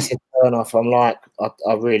the thing. massive turn off. I'm like,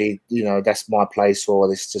 I really, that's my place,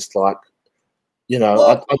 or it's just like,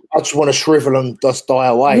 Well, I just want to shrivel and just die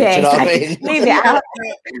away. Yeah, Do you know what I exactly. mean? Leave it out.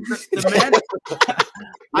 the men,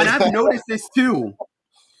 and I've noticed this too.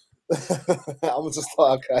 I'm just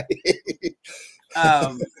like, okay.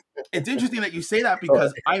 It's interesting that you say that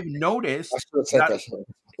because I've noticed I should have said that.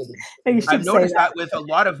 You should I've say noticed that. that with a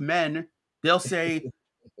lot of men, they'll say,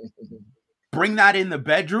 "Bring that in the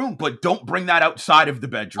bedroom, but don't bring that outside of the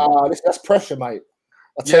bedroom." That's pressure, mate.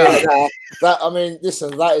 I tell you that. I mean,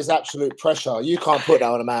 listen, that is absolute pressure. You can't put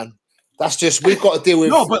that on a man. That's just we've got to deal with.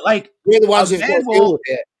 No, but like we're the ones who've got to will, deal with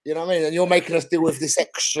it. You know what I mean? And you're making us deal with this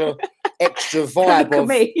extra vibe Look at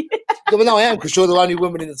me. No, I am, because you're the only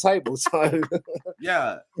woman in the table. So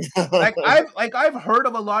yeah, I've heard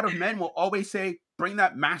of a lot of men will always say, "Bring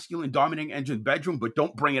that masculine dominating energy in the bedroom, but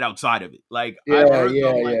don't bring it outside of it." Like I've heard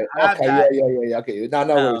them like have okay, that. yeah. I get you.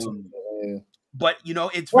 No. But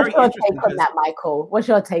it's What's very your interesting. take on that, Michael? What's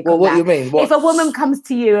your take on what that? You mean? What? If a woman comes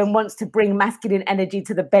to you and wants to bring masculine energy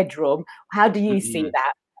to the bedroom, how do you see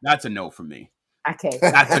that? That's a no from me. Okay.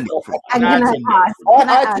 That's a no from me. And can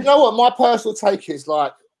I ask? You know what? My personal take is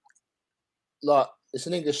like it's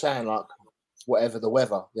an English saying, like, whatever the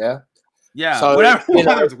weather, yeah? Yeah, so, whatever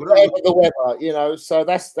the weather, so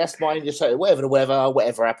that's my English saying. Whatever the weather,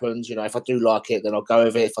 whatever happens, if I do like it, then I'll go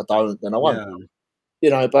with it. If I don't, then I won't.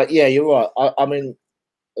 But yeah, you're right. I mean,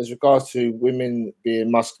 as regards to women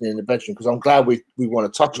being masculine in the bedroom, because I'm glad we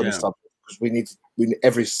want to touch on this subject, because we need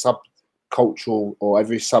every subcultural or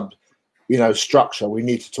every structure we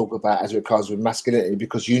need to talk about as regards with masculinity,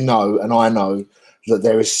 because and I know that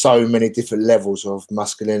there is so many different levels of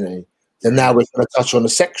masculinity. Then now we're going to touch on the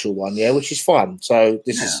sexual one, which is fun. So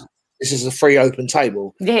this is a free open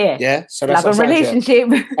table. Yeah. So that's like a relationship.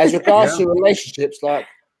 As regards to relationships, like,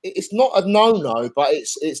 it's not a no, but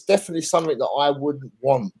it's definitely something that I wouldn't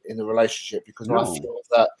want in a relationship, because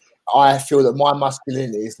I feel that my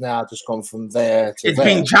masculinity is now just gone from there to it's there.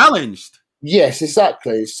 being challenged. Yes,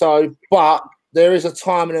 exactly. So, but there is a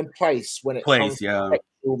time and a place when it comes to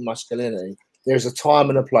sexual masculinity. There's a time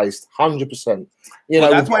and a place, 100%.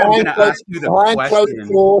 That's why I'm going to ask you the question.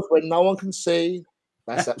 When no one can see,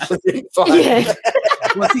 that's absolutely fine.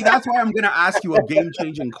 Well, see, that's why I'm going to ask you a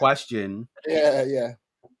game-changing question. Yeah.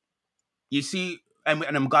 You see, and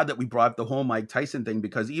I'm glad that we brought up the whole Mike Tyson thing,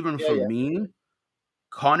 because even for me,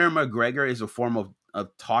 Conor McGregor is a form of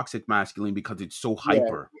toxic masculine because it's so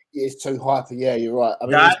hyper. It's too hyper. Yeah, you're right. I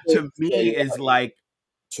mean, that to me is like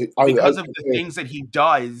because of the things that he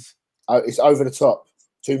does. It's over the top.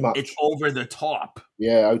 Too much. It's over the top.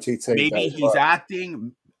 Yeah, OTT. Maybe he's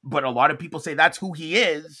acting, but a lot of people say that's who he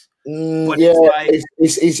is. But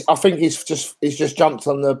I think he's just jumped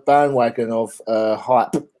on the bandwagon of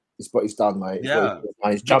hype. Is what he's done, mate. Yeah,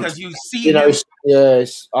 he's jumped, because you see, he's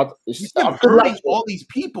hurting all these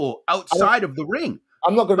people outside of the ring.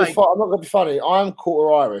 I'm not going to be funny. I'm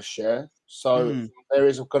quarter Irish, so there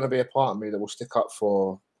is going to be a part of me that will stick up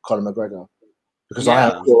for Conor McGregor, because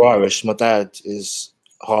I am quarter Irish. My dad is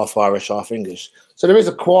half Irish, half English, so there is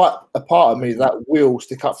quite a part of me that will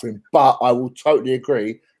stick up for him. But I will totally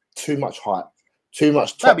agree. Too much hype, too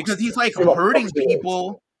much. Because he's like hurting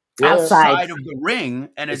people outside of the ring,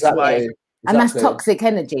 and it's like, and that's toxic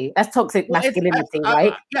energy. That's toxic masculinity,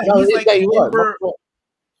 right? He's like over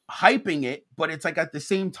hyping it, but it's like at the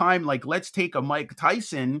same time, like, let's take a Mike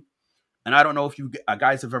Tyson, and I don't know if you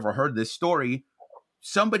guys have ever heard this story.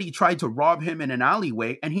 Somebody tried to rob him in an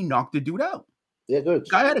alleyway, and he knocked the dude out. Yeah, good.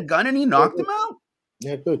 Guy had a gun, and he knocked him out.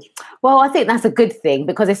 Yeah, good. Well, I think that's a good thing,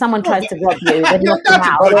 because if someone tries to rob you, then knock them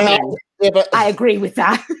out. I agree with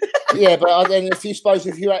that. Yeah, but then if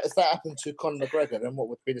that happened to Conor McGregor, then what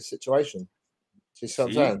would be the situation? See what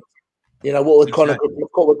I'm saying? What would Conor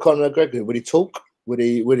McGregor do? Would he talk? Would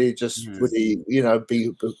he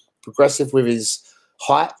be progressive with his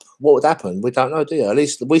hype? What would happen? We don't know, do you? At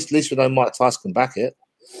least we know Mike Tyson can back it.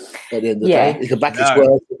 At the end of the day, he can back his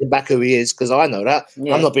words, he can back who he is, because I know that.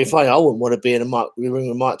 Yeah. I'm not being funny. I wouldn't want to be in a ring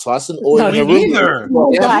with Mike Tyson, or in a room.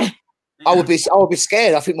 I would be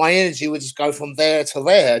scared. I think my energy would just go from there to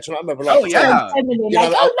there. Do you know what I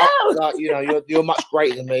remember? You're much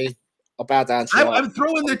greater than me. I'll bow down to you. I'm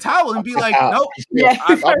throwing the towel and be like, nope.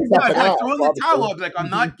 I'm throwing the towel. I'll be like,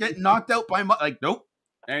 I'm not getting knocked out by nope.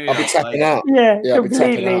 I'll be tapping out. Yeah,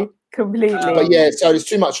 completely. But so there's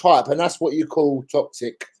too much hype, and that's what you call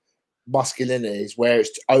toxic masculinities where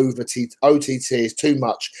it's OTT is too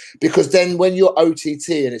much, because then when you're OTT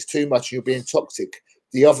and it's too much and you're being toxic,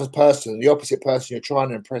 the other person, the opposite person you're trying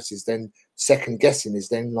to impress is then second guessing, is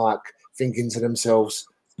then like thinking to themselves,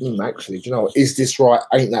 actually, do you know what, is this right?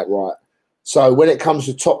 Ain't that right? So when it comes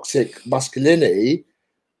to toxic masculinity,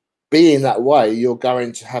 being that way, you're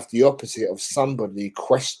going to have the opposite of somebody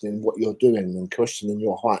questioning what you're doing and questioning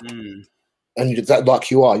your hype. And that, like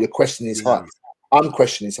you are, you're questioning his hype. I'm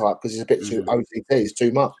questioning his hype because it's a bit too OTT, it's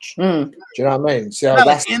too much. Do you know what I mean? So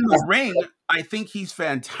that's in the ring. I think he's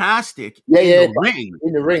fantastic. In the ring.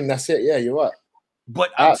 In the ring, that's it. Yeah, you're right.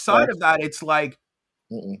 But outside of that, it's like,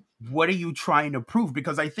 what are you trying to prove?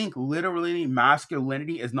 Because I think literally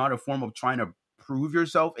masculinity is not a form of trying to prove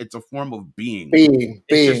yourself. It's a form of being. Yeah,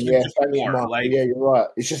 you're right.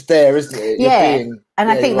 It's just there, isn't it? Yeah. And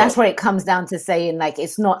I think that's where it comes down to saying, like,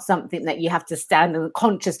 it's not something that you have to stand and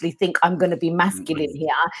consciously think, I'm going to be masculine here.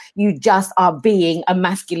 You just are being a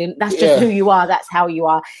masculine. That's just who you are. That's how you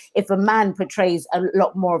are. If a man portrays a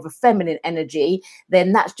lot more of a feminine energy,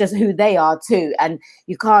 then that's just who they are too. And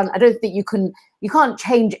you can't, I don't think you can't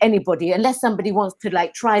change anybody unless somebody wants to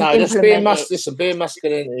like try and implement it. Listen, being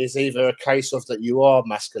masculine is either a case of that you are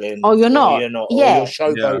masculine, or you're not, or you're not, or you're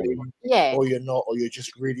showboating, or you're not, or you're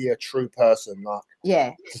just really a true person. Like,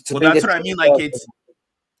 well, that's what I mean. Like, it's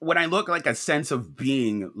when I look like a sense of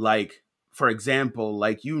being, like, for example,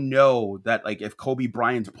 like, you know that like if Kobe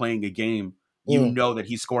Bryant's playing a game, you know that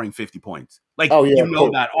he's scoring 50 points. Like, you know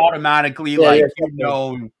that automatically.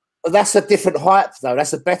 But that's a different hype, though.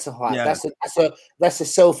 That's a better hype. That's a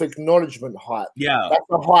self-acknowledgement hype. Yeah, that's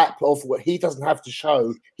a hype of what he doesn't have to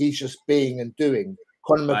show. He's just being and doing.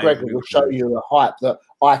 Conor McGregor will show you a hype that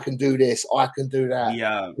I can do this, I can do that.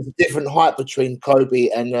 Yeah, there's a different hype between Kobe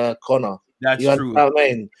and Conor. That's true. What I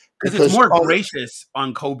mean, because it's more gracious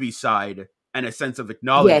on Kobe's side and a sense of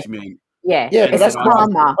acknowledgement. Yeah, but that's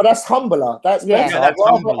calmer. But that's humbler. That's better. I'd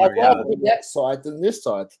rather be that side than this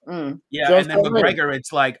side. Yeah, and then McGregor,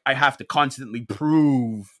 it's like I have to constantly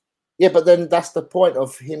prove. Yeah, but then that's the point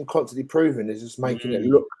of him constantly proving, is just making it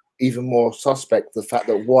look even more suspect. The fact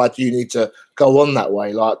that why do you need to go on that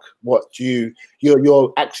way? Like, what do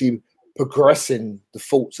you're actually progressing the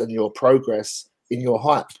faults and your progress in your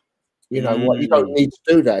hype. You know what? You don't need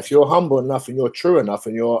to do that. If you're humble enough and you're true enough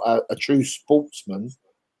and you're a true sportsman,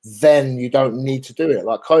 then you don't need to do it.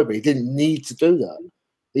 Like Kobe, he didn't need to do that.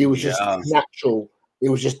 He was just natural. He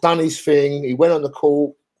was just done his thing. He went on the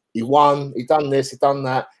court. He won. He done this. He done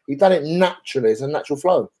that. He done it naturally. It's a natural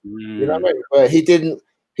flow. You know what I mean? But he didn't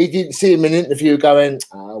see him in an interview going,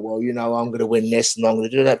 well, you know, I'm going to win this and I'm going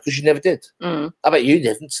to do that, because you never did. I bet you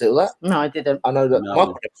didn't see that. No, I didn't. I know that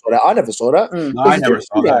Michael never saw that. I never saw that. No, I never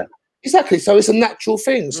saw that. Exactly. So it's a natural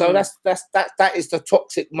thing. So that is the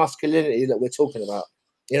toxic masculinity that we're talking about.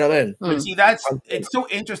 You know what I mean? But see, it's so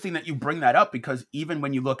interesting that you bring that up, because even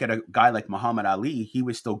when you look at a guy like Muhammad Ali, he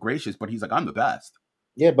was still gracious, but he's like, I'm the best.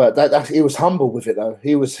 Yeah, but he was humble with it, though.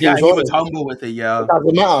 He was humble with it. Yeah, it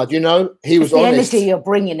doesn't matter. You know, he was honest. The energy you're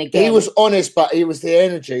bringing again. He was honest, but he was the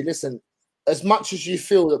energy. Listen, as much as you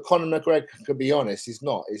feel that Conor McGregor can be honest, he's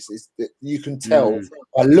not. You can tell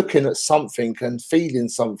by looking at something and feeling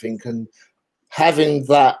something and having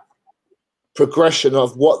that progression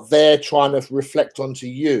of what they're trying to reflect onto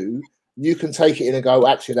you. You can take it in and go,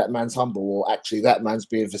 actually, that man's humble, or actually, that man's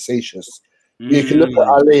being facetious. You can look at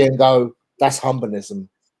Ali and go, that's humbleism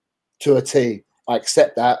to a T. I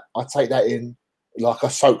accept that. I take that in, like I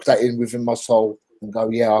soak that in within my soul and go,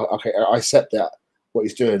 yeah, okay, I accept that, what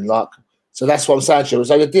he's doing. Like, so that's what I'm saying to you.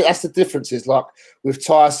 So that's the differences. Like with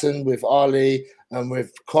Tyson, with Ali, and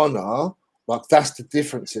with Conor, like that's the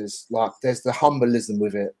differences. Like there's the humbleism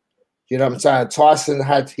with it. You know what I'm saying? Tyson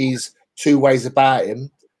had his two ways about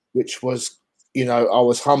him, which was, you know, I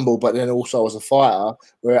was humble, but then also I was a fighter,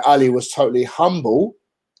 where Ali was totally humble,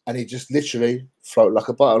 and he just literally float like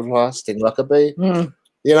a butterfly, sting like a bee.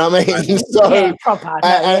 You know what I mean? So, proper.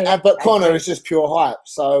 But Conor is just pure hype.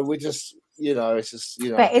 So we just, you know, it's just,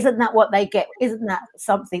 you know. But isn't that what they get? Isn't that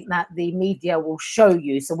something that the media will show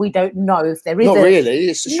you? So we don't know if there is. Not really.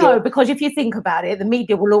 It's because if you think about it, the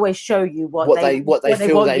media will always show you what they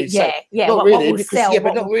feel they say. Yeah, not what really, will because, sell,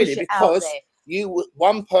 but not really, because you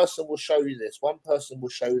one person will show you this, one person will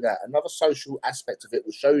show you that, another social aspect of it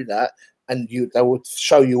will show you that, and they will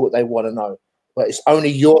show you what they want to know. But it's only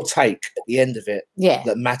your take at the end of it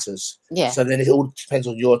that matters. Yeah. So then it all depends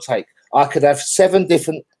on your take. I could have 7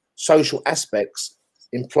 different social aspects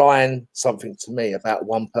implying something to me about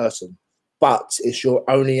one person, but it's your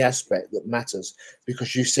only aspect that matters,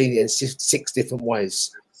 because you've seen it in 6 different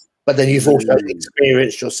ways. But then you've also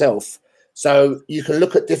experienced yourself. So you can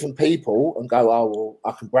look at different people and go, oh, well,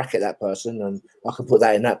 I can bracket that person and I can put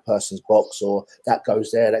that in that person's box, or that goes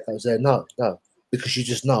there, that goes there. No, because you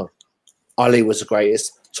just know. Ali was the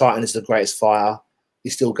greatest. Titan is the greatest fighter.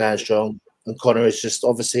 He's still going strong. And Conor is just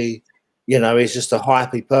obviously, he's just a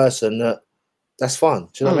hypey person that's fun.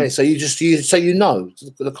 Do you know what I mean? So you know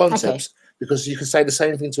the concepts, because you can say the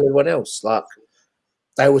same thing to everyone else. Like,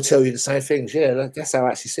 they will tell you the same things. Yeah, that's how I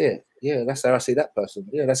actually see it. Yeah, that's how I see that person.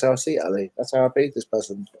 Yeah, that's how I see Ali. That's how I beat this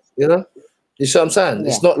person. You see what I'm saying? Yeah.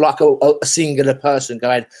 It's not like a singular person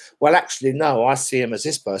going, well, actually, no, I see him as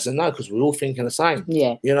this person. No, because we're all thinking the same.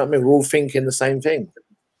 Yeah. You know what I mean? We're all thinking the same thing.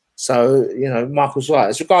 So, Michael's right.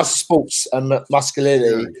 As regards to sports and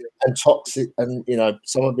masculinity and toxic, and,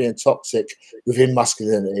 someone being toxic within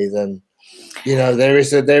masculinity, then, there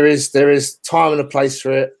is time and a place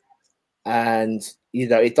for it. And,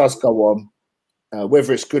 it does go on.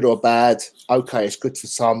 Whether it's good or bad, okay, it's good for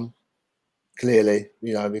some, clearly,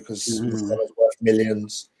 because it's worth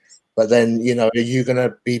millions. But then, are you going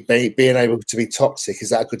to be being able to be toxic? Is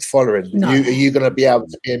that a good following? No. Are you going to be able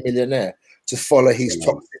to be a millionaire to follow his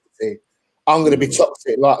toxicity? I'm going to be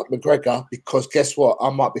toxic like McGregor because guess what? I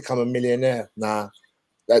might become a millionaire. Nah,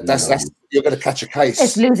 that's you're going to catch a case.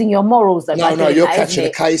 It's losing your morals, though. No, you're catching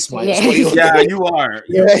a case, mate. Yeah, you are.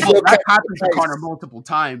 That happened to Conor multiple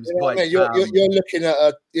times. But you're looking at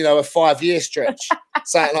a 5-year stretch,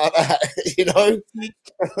 something like that.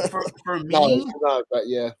 For me, but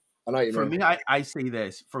yeah. I know what you for mean. me, I say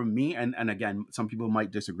this. For me, and again, some people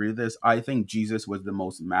might disagree with this. I think Jesus was the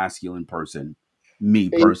most masculine person.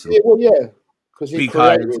 Me personally,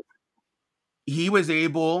 because he was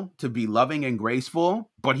able to be loving and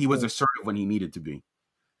graceful, but he was assertive when he needed to be.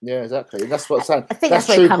 Yeah, exactly. That's what I'm saying. I think that's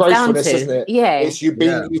true gracefulness, isn't it? Yeah, it's you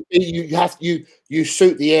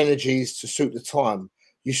suit the energies to suit the time.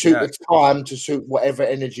 You suit the time to suit whatever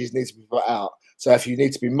energies need to be put out. So if you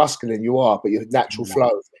need to be masculine, you are, but you're natural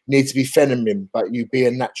flow. You need to be feminine, but you be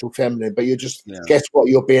a natural feminine. But you're just guess what?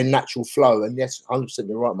 You're being natural flow. And yes, 100%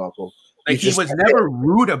 you're right, Michael. Like he was never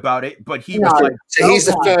rude about it, but he was like, so he's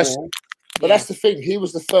the first. But that's the thing. He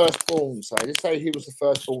was the firstborn. So let's say he was the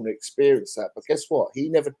firstborn to experience that. But guess what? He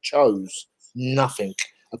never chose nothing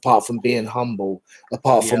apart from being humble,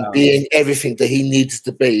 apart from being everything that he needs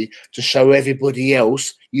to be to show everybody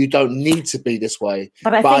else you don't need to be this way.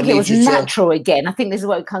 But I think it was natural again. I think this is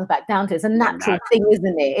what it comes back down to. It's a natural thing,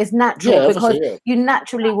 isn't it? It's natural because you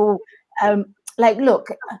naturally will, look,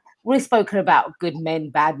 we've spoken about good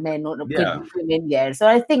men, bad men, or good women. Yeah. So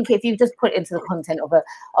I think if you just put it into the content of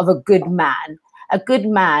a good man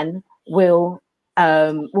will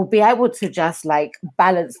be able to just like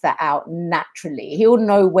balance that out naturally. He'll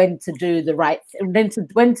know when to do the right when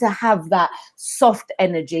to have that soft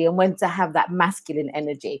energy and when to have that masculine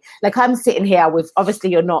energy. Like I'm sitting here with,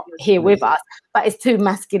 obviously you're not here with us, but it's two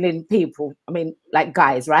masculine people. I mean, like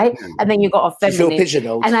guys, right? And then you got a feminine. You feel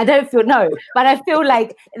pigeonholed. And I don't feel but I feel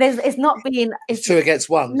like it's not being. It's two against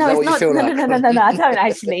one. No, it's not. No. I don't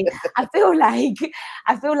actually. I feel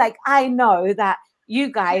like I know that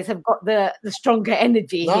you guys have got the stronger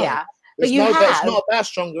energy here. But it's not about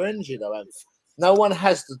stronger energy, though. No one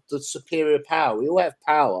has the superior power. We all have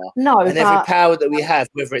power. And every power that we have,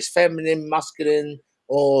 whether it's feminine, masculine,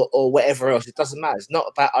 or whatever else, it doesn't matter. It's not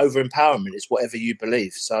about over-empowerment. It's whatever you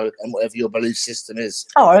believe. So, and whatever your belief system is.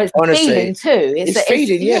 Oh, it's honestly, a feeling too. It's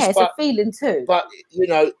feeling, yes. It's a feeling too. But,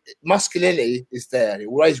 masculinity is there. It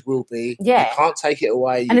always will be. Yeah. You can't take it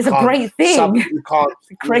away. And it's a great thing. You can't.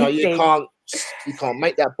 You can't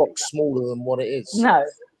make that box smaller than what it is. No.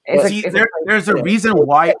 There's a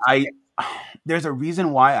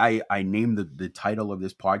reason why I named the title of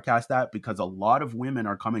this podcast that, because a lot of women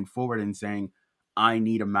are coming forward and saying, I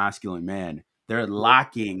need a masculine man. They're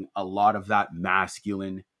lacking a lot of that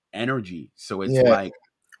masculine energy. So it's like,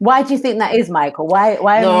 why do you think that is, Michael? Why?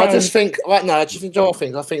 No, I just think that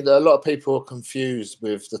a lot of people are confused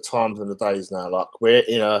with the times and the days now. Like we're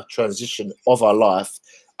in a transition of our life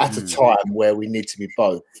at a time where we need to be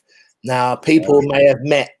both. Now, people may have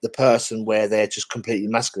met the person where they're just completely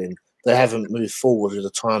masculine. They haven't moved forward with the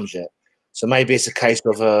times yet. So maybe it's a case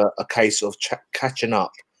of catching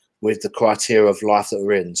up with the criteria of life that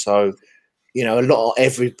we're in. So, a lot of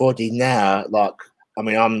everybody now,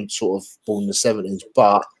 I'm sort of born in the 70s,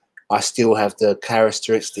 but I still have the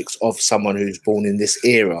characteristics of someone who's born in this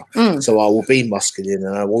era. So I will be masculine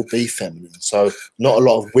and I will be feminine. So not a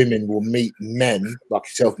lot of women will meet men like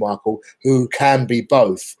yourself, Michael, who can be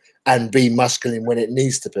both and be masculine when it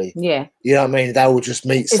needs to be. Yeah. You know what I mean? They will just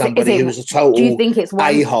meet somebody who's a total do you think it's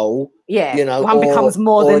a-hole. Yeah. One becomes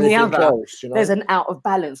more than the other. Else, There's an out of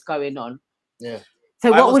balance going on. Yeah.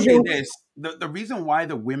 So I what will was say your? this: the reason why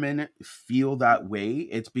the women feel that way,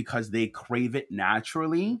 it's because they crave it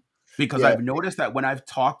naturally. Because Yeah. I've noticed that when I've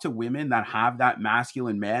talked to women that have that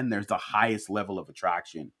masculine man, there's the highest level of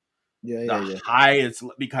attraction. The highest,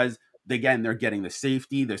 because again, they're getting the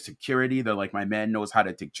safety, the security. They're like, my man knows how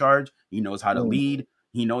to take charge. He knows how to lead.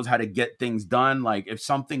 He knows how to get things done. Like if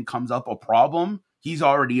something comes up, a problem, he's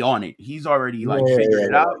already on it. He's already like figured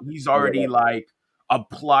it out. He's already like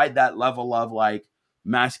applied that level of like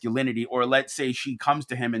masculinity. Or let's say she comes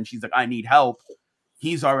to him and she's like, I need help.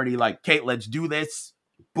 He's already like, Kate, let's do this.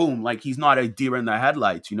 Boom. Like he's not a deer in the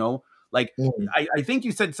headlights, you know? Like I think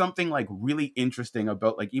you said something like really interesting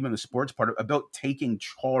about like even the sports part about taking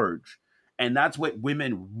charge. And that's what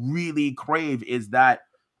women really crave, is that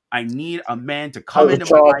I need a man to come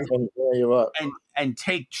into my life and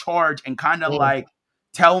take charge and kind of like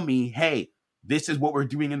tell me, hey, this is what we're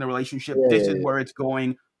doing in the relationship. This is where it's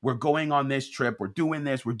going. We're going on this trip. We're doing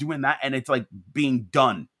this. We're doing that. And it's like being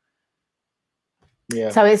done. Yeah.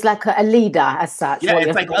 So it's like a leader as such. Yeah,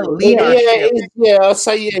 it's like a leader. I'll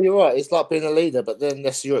say you're right. It's like being a leader, but then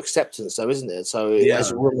that's your acceptance, though, isn't it? So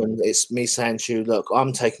as a woman, it's me saying to you, look,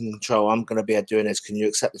 I'm taking control. I'm going to be doing this. Can you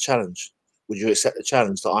accept the challenge? Would you accept the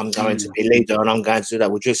challenge that I'm going to be leader and I'm going to do that?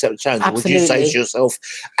 Would you accept the challenge? Absolutely. Would you say to yourself,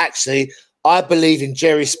 actually, I believe in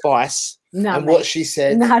Jerry Spice? What she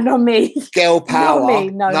said. No, not me. Girl power. Not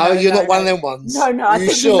me. No, you're not one of them ones. No, I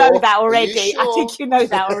think you know that already. I think you know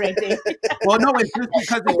that already. Well, no, it's just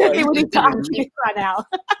because I think we need to actually run out.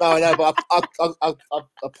 No, but I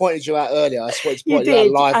pointed you out earlier. I just wanted to point you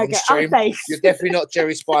out live on stream. You're definitely not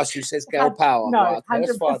Jerry Spice who says girl power. No, right?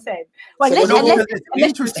 100%. Well, so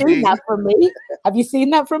unless you've seen that from me. Have you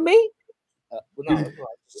seen that from me?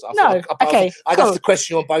 No. Okay. I'd have to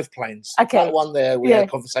question you on both planes. Okay. That one there we had a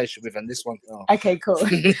conversation with, and this one. Okay, cool.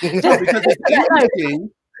 Because it's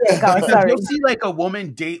interesting. Sorry. You'll see like a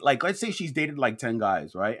woman date, like let's say she's dated like 10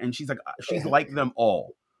 guys, right? And she's like them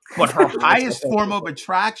all. But her highest form of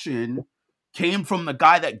attraction came from the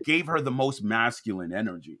guy that gave her the most masculine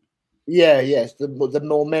energy. Yes. The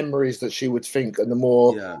more memories that she would think, and the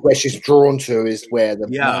more where she's drawn to is where the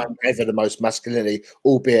man gave her the most masculinity,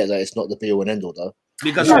 albeit that it's not the be all and end all, though.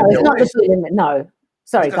 Because it's not the be all. No.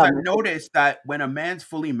 Sorry, because I've noticed that when a man's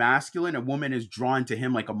fully masculine, a woman is drawn to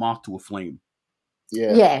him like a moth to a flame.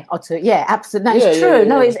 Absolutely. No, it's true.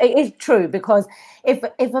 No, it is true, because if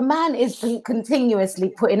a man is continuously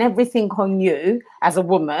putting everything on you as a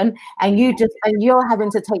woman, and you're having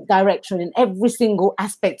to take direction in every single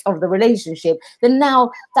aspect of the relationship, then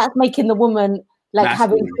now that's making the woman like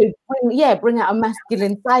masculine. Having to bring out a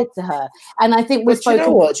masculine side to her. And I think you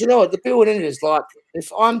know what? The building is like, if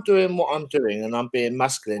I'm doing what I'm doing and I'm being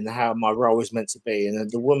masculine, how my role is meant to be, and then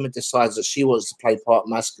the woman decides that she wants to play part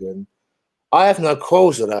masculine, I have no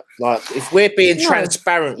quarrels with that. Like, if we're being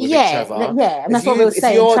transparent with each other, and that's what we were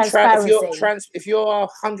saying. Transparency. If you're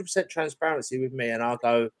 100% transparency with me, and I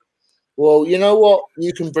go, well, you know what,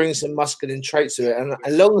 you can bring some masculine traits to it, and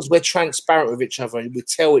as long as we're transparent with each other and we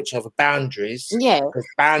tell each other boundaries, because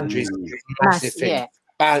boundaries is a massive thing.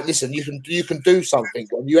 Listen, you can do something,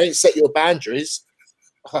 and you ain't set your boundaries.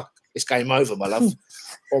 It's game over, my love.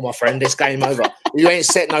 Or my friend, it's game over. You ain't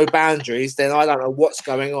set no boundaries, then I don't know what's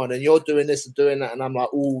going on. And you're doing this and doing that, and I'm like,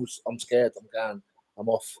 oh, I'm scared. I'm going. I'm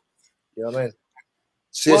off. You know what I mean?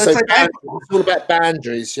 So, it's all about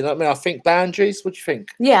boundaries. You know what I mean? I think boundaries. What do you think?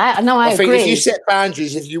 Yeah, I know. I agree. think if you set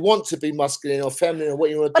boundaries, if you want to be masculine or feminine or what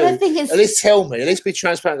you want to do, at least tell me. At least be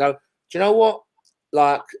transparent. And go, do you know what?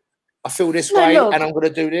 Like, I feel this way, and I'm going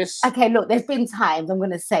to do this. Okay, look, there's been times, I'm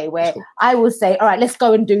going to say, where I will say, all right, let's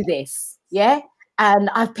go and do this. Yeah? And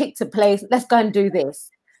I've picked a place, let's go and do this.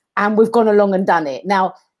 And we've gone along and done it.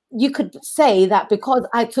 Now, you could say that because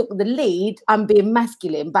I took the lead, I'm being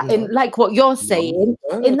masculine. But in like what you're saying,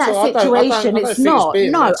 in that situation, it's not.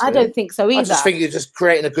 No, I don't think so either. I just think you're just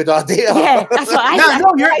creating a good idea. Yeah, that's what I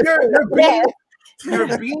think.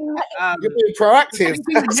 You're being proactive.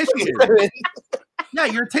 Yeah,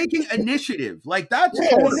 you're taking initiative. Like, that's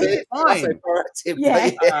totally fine. But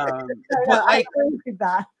I agree with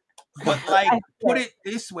that. But like, put it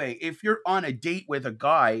this way: if you're on a date with a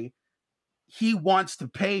guy, he wants to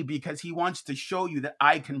pay because he wants to show you that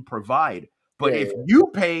I can provide. But if you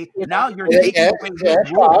pay, now you're taking away his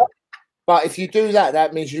role. But if you do that,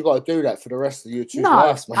 that means you've got to do that for the rest of your two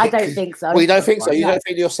lives, mate. I don't think so. Well, you don't think so? You don't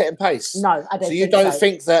think you're setting pace? No, I don't. So you don't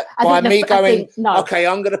think that by me going, okay,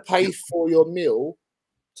 I'm going to pay for your meal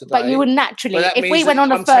today. But you would naturally, if we went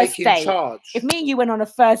on a first date, if me and you went on a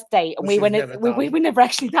first date and we never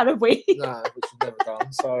actually done, have we? No, which we've never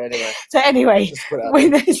done. So anyway.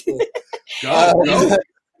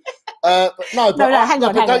 no, hang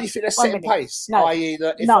on. Don't you think they're setting pace? No. I.e.,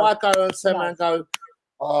 that if I go and turn around and go,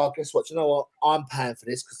 oh, guess what? You know what? I'm paying for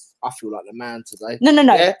this because I feel like the man today. No.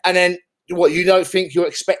 Yeah? And then what? You don't think you're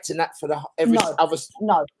expecting that for every other?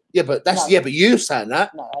 No. Yeah, but but you saying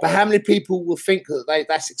that. No, but how many people will think that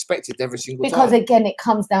that's expected every single time? Because again, it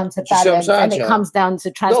comes down to balance and it comes down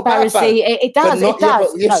to transparency. It does.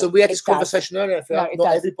 So we had this conversation earlier.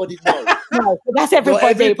 Not everybody knows. No, that's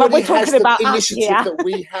everybody. But we're talking about initiative that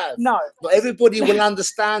we have. Not everybody will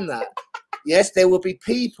understand that. Yes, there will be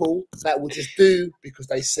people that will just do because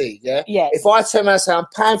they see. Yeah. If I turn around and say I'm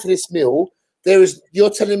paying for this meal.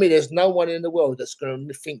 You're telling me there's no one in the world that's going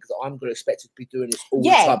to think that I'm going to expect to be doing this all the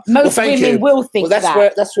time. Most women will think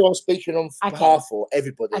that. That's what I'm speaking on behalf for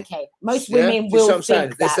everybody. Okay, most women will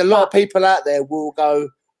think that. There's a lot of people out there will go,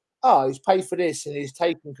 oh, he's paid for this and he's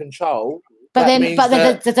taking control. But does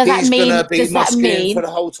that mean for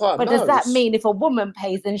the whole time? But does that mean if a woman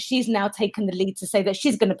pays, then she's now taken the lead to say that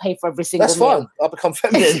she's going to pay for every single meal? That's fine. I'll become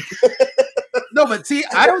feminine. No, but see,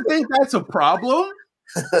 I don't think that's a problem.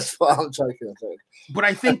 That's what I'm joking. But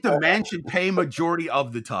I think the man should pay majority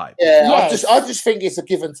of the time. Yeah, yes. I just think it's a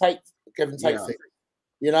give and take thing.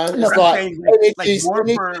 You know,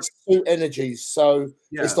 it's two energies. So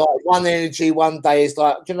it's like one energy one day is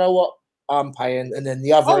like, you know what, I'm paying, and then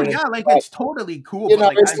the other. Oh yeah, like it's totally cool. You know,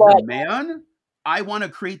 as a man, I want to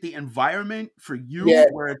create the environment for you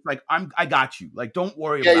where it's like I got you. Like, don't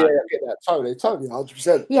worry about it. I get that. Totally,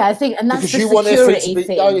 100%. Yeah, I think, and that's because the security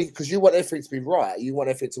thing. Because you want everything to be right. You want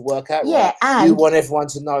everything to work out. Yeah, right. and you want everyone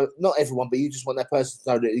to know. Not everyone, but you just want that person to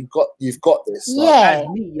know that you've got this.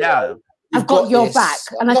 I've got your back,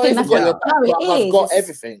 and I think that's what I've got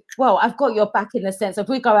everything. Well, I've got your back in the sense if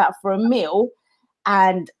we go out for a meal,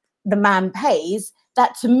 and the man pays.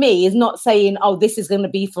 That to me is not saying, oh, this is going to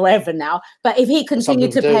be forever now. But if he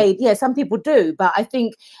continued to pay, some people do. But I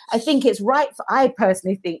think it's right. I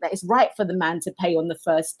personally think that it's right for the man to pay on the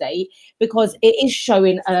first date because it is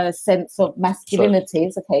showing a sense of masculinity.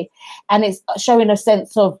 It's okay, and it's showing a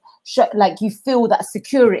sense of like you feel that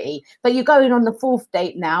security. But you're going on the fourth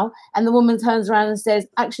date now, and the woman turns around and says,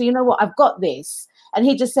 "Actually, you know what? I've got this." And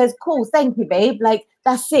he just says, "Cool, thank you, babe." Like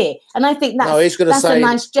that's it. And I think that's a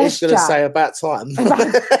nice gesture. He's going to say about time. He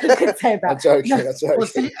could say about. I'm joking. Well,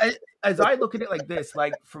 see, as I look at it like this,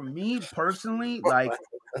 like for me personally, like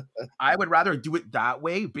I would rather do it that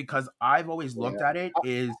way because I've always looked at it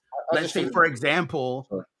is let's say for example,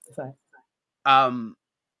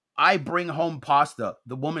 I bring home pasta,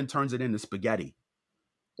 the woman turns it into spaghetti.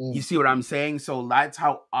 You see what I'm saying? So that's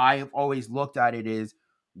how I've always looked at it is.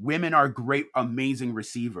 Women are great, amazing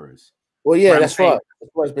receivers. Well, yeah, that's right.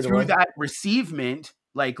 Through that receivement,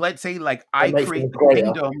 like let's say, like I create the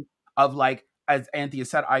kingdom of like, as Anthea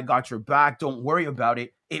said, I got your back. Don't worry about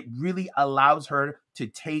it. It really allows her to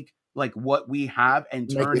take like what we have and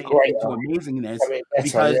turn it into amazingness.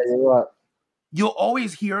 Because you'll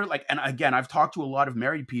always hear like, and again, I've talked to a lot of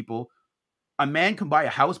married people. A man can buy a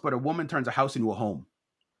house, but a woman turns a house into a home.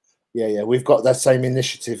 Yeah, we've got that same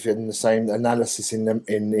initiative and the same analysis in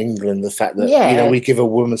England. The fact that we give a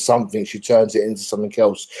woman something, she turns it into something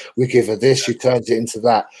else. We give her this, she turns it into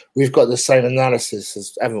that. We've got the same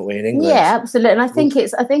analysis, haven't we, in England? Yeah, absolutely. And I think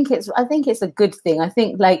it's a good thing. I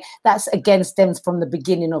think like that's again stems from the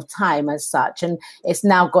beginning of time as such, and it's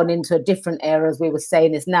now gone into a different era. As we were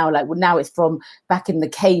saying, it's now like now it's from back in the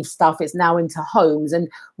cave stuff. It's now into homes, and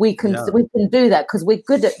we can do that because we're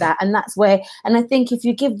good at that, and that's where. And I think if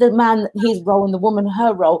you give the man his role and the woman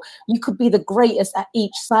her role, you could be the greatest at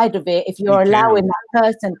each side of it if you're allowing that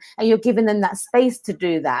person and you're giving them that space to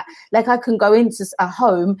do that. Like I can go into a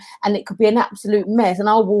home and it could be an absolute mess and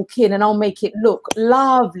I'll walk in and I'll make it look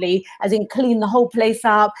lovely, as in clean the whole place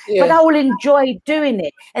up, but I will enjoy doing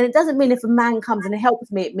it. And it doesn't mean if a man comes and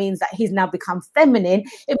helps me, it means that he's now become feminine.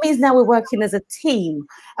 It means now we're working as a team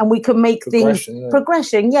and we can make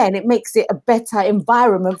progression, and it makes it a better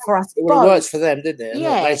environment for us. It works for them, didn't it?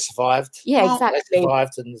 Yeah. They survived. Yeah, exactly. They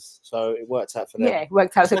survived, and so it worked out for them. Yeah, it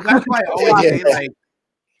worked out. Well, that's why I always say, like,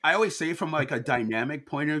 I always say from like a dynamic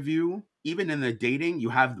point of view, even in the dating, you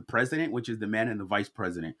have the president, which is the man, and the vice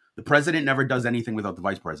president. The president never does anything without the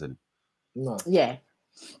vice president. No. Yeah.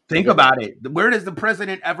 Think about it. Where does the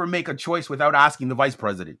president ever make a choice without asking the vice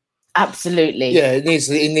president? Absolutely. Yeah, he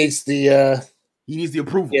needs the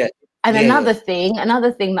approval. Yeah. And another thing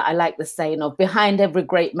that I like the saying of behind every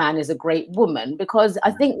great man is a great woman, because I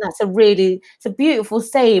think that's it's a beautiful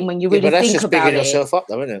saying when you really think about it. But that's just bigging yourself up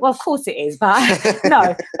though, isn't it? Well, of course it is, but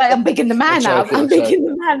no, but I'm bigging the man up. I'm bigging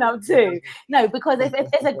the man up too. No, because if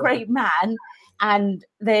there's a great man and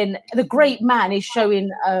then the great man is showing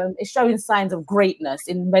signs of greatness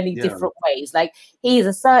in many different ways. Like, he's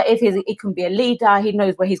assertive, he can be a leader, he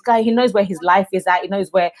knows where he's going, he knows where his life is at, he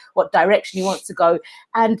knows what direction he wants to go,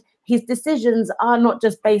 and his decisions are not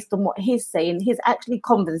just based on what he's saying. He's actually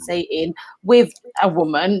conversating with a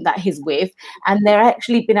woman that he's with, and they're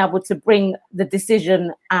actually been able to bring the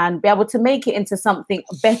decision and be able to make it into something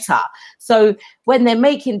better. So when they're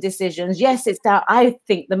making decisions, yes, it's that I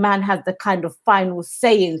think the man has the kind of final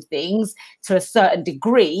say in things to a certain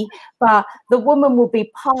degree, but the woman will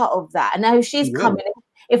be part of that. And now she's coming.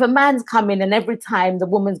 If a man's coming and every time the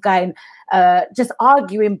woman's going, just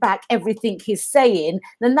arguing back everything he's saying,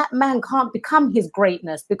 then that man can't become his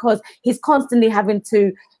greatness, because he's constantly having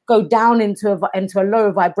to go down into a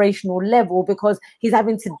lower vibrational level, because he's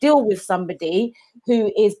having to deal with somebody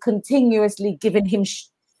who is continuously giving him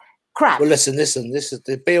crap. Well, listen, this is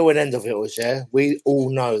the be-all and end of it was, we all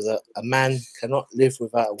know that a man cannot live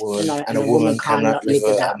without a woman, and a woman cannot live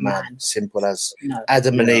without a man. Simple as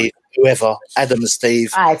Adam and Eve, whoever, Adam and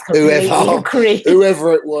Steve,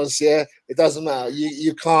 whoever it was, it doesn't matter.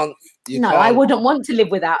 You can't. I wouldn't want to live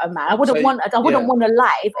without a man. I wouldn't want a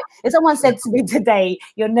life. If someone said to me today,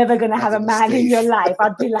 "You're never going to have a man in your life,"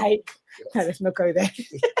 I'd be like, "No, let's not go there."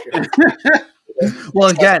 Well,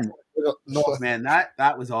 again, man,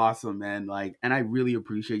 that was awesome, man. Like, and I really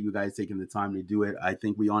appreciate you guys taking the time to do it. I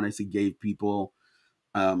think we honestly gave people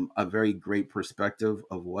a very great perspective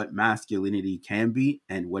of what masculinity can be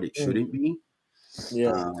and what it shouldn't be.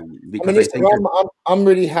 Yeah, because I'm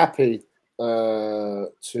really happy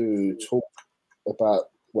to talk about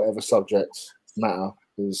whatever subjects matter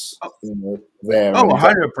is there.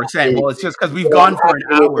 100%. Well, it's just because we've gone for an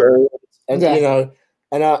hour, and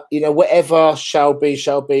whatever shall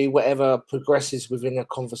be, whatever progresses within a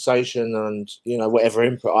conversation, and whatever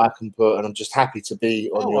input I can put, and I'm just happy to be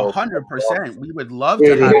on your 100%. We would love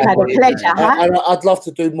to have had a pleasure, and I'd love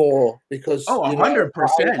to do more, because 100%.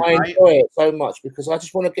 I enjoy it so much, because I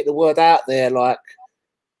just want to get the word out there. Like,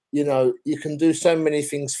 you can do so many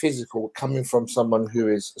things physical coming from someone who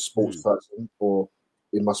is a sports person, or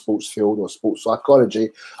in my sports field, or sports psychology.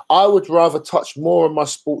 I would rather touch more on my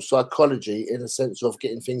sports psychology in a sense of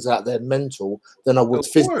getting things out there mental than I would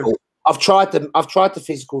physical. I've tried the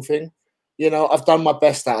physical thing. I've done my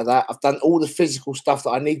best out of that. I've done all the physical stuff that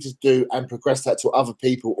I need to do and progress that to other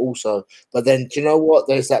people also. But then, do you know what?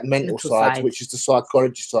 There's that mental side, which is the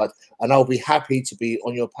psychology side. And I'll be happy to be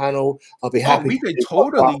on your panel. I'll be happy. We could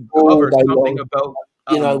totally cover something about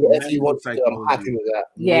whatever you want to do, I'm happy with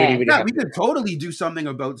that. We could totally do something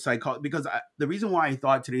about psychology, because the reason why I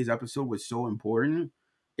thought today's episode was so important,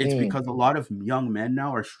 it's because a lot of young men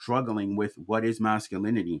now are struggling with what is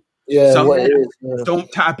masculinity. Some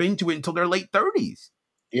don't tap into it until their late 30s.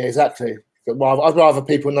 Yeah, exactly. Well, I'd rather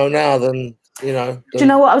people know now than Do you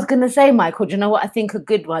know what I was going to say, Michael? Do you know what I think a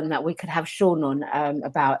good one that we could have Sean on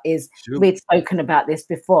about is, we've spoken about this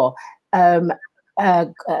before,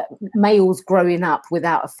 males growing up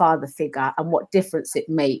without a father figure and what difference it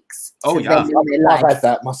makes to them in their life. I've had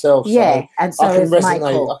that myself. Yeah, and so I can resonate.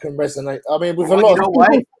 Michael. I can resonate. I mean, with a lot of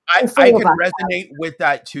I can resonate with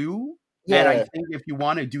that too. Yeah. And I think if you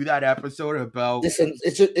want to do that episode about, listen,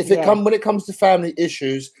 when it comes to family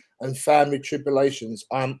issues and family tribulations,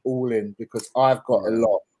 I'm all in, because I've got a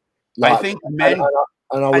lot. I think men,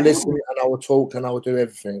 and I will listen, and I will talk, and I will do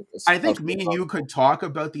everything. I think me and you could talk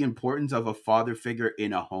about the importance of a father figure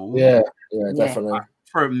in a home. Yeah, definitely.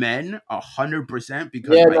 For men, 100%,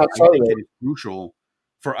 because I think it is crucial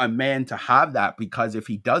for a man to have that, because if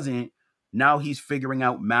he doesn't, now he's figuring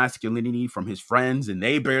out masculinity from his friends, and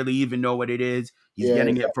they barely even know what it is. He's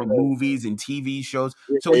getting it from movies and TV shows.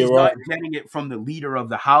 So he's not getting it from the leader of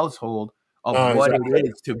the household of what it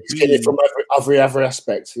is to be. Get it from every other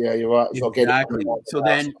aspect. Yeah, you're right. Exactly. So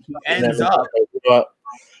then he ends up.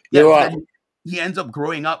 He ends up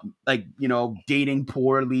growing up, like, dating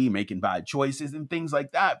poorly, making bad choices and things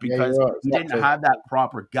like that, because he didn't have that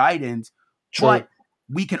proper guidance. True. But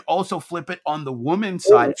we can also flip it on the woman's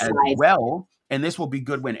side as well. And this will be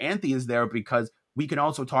good when Anthony is there, because we can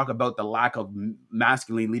also talk about the lack of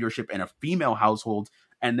masculine leadership in a female household,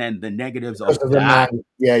 and then the negatives of that.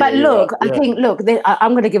 I think,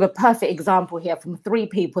 I'm going to give a perfect example here from 3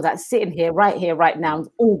 people that's sitting here right now,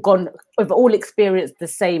 we've all experienced the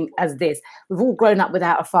same as this. We've all grown up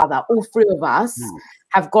without a father, all 3 of us.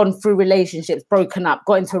 have gone through relationships, broken up,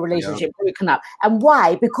 got into a relationship, broken up. And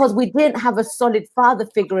why? Because we didn't have a solid father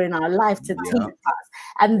figure in our life to teach us.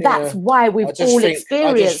 And that's why we've all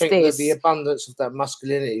experienced this. The abundance of that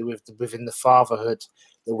masculinity within the fatherhood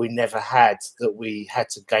that we never had, that we had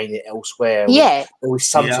to gain it elsewhere. We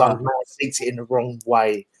sometimes may have seeked it in the wrong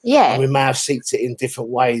way. And we may have seeked it in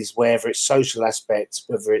different ways, whether it's social aspects,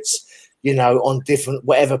 whether it's, you know, on different,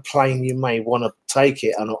 whatever plane you may want to take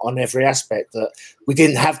it on every aspect, that we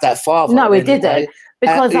didn't have that father. No, we didn't.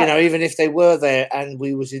 Because you know, even if they were there and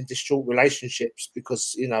we was in distraught relationships,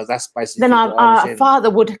 because, you know, that's basically then our father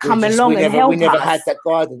would come along and help us. We never had that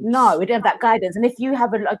guidance. No, we didn't have that guidance. And if you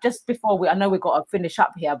have a look, just before I know we've got to finish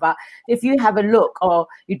up here, but if you have a look, or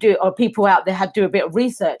you do, or people out there do a bit of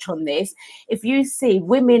research on this, if you see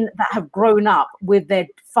women that have grown up with their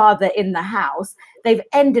father in the house, they've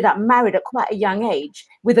ended up married at quite a young age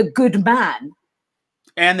with a good man.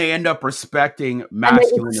 And they end up respecting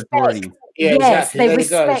masculine authority. Yeah, yes, exactly. They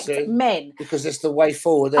respect men. Because it's the way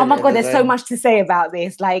forward. Oh my God, there's so much to say about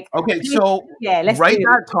this. Like, okay, so let's write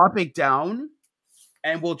that topic down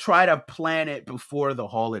and we'll try to plan it before the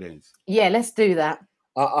holidays. Yeah, let's do that.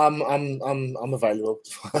 I'm available.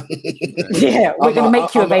 Yeah, we're going to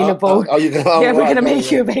make you available. We're going to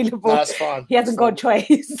make you available. No, that's fine. He hasn't got a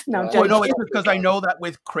choice. No, I'm joking. No, it's because I know that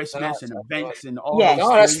with Christmas and events and all those things.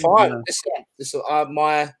 No, that's fine.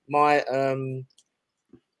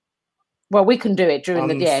 Well, we can do it during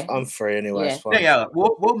the day. I'm free anyway. Yeah. It's fine. Yeah,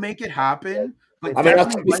 we'll make it happen. But I mean,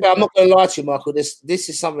 to be fair, I'm not going to lie to you, Michael. This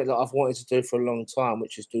is something that I've wanted to do for a long time,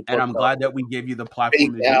 which is do podcasts. And I'm glad that we gave you the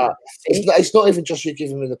platform. It's not even just you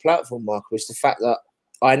giving me the platform, Michael. It's the fact that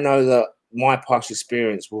I know that my past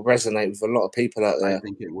experience will resonate with a lot of people out there. I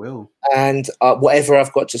think it will. And whatever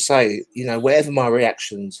I've got to say, you know, whatever my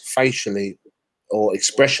reactions, facially or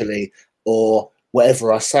expressionally, or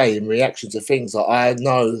whatever I say in reaction to things, I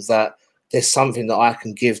know that there's something that I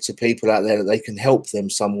can give to people out there that they can help them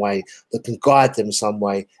some way, that can guide them some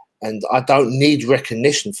way. And I don't need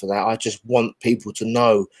recognition for that. I just want people to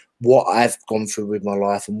know what I've gone through with my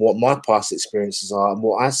life and what my past experiences are and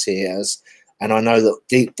what I see it as. And I know that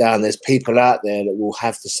deep down there's people out there that will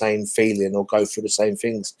have the same feeling or go through the same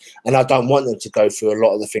things. And I don't want them to go through a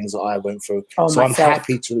lot of the things that I went through. So I'm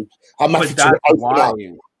happy to open up.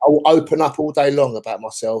 I will open up all day long about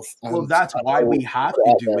myself. Well, that's why we have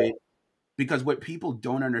to do it. Because what people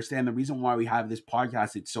don't understand, the reason why we have this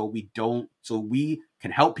podcast, it's so we can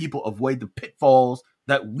help people avoid the pitfalls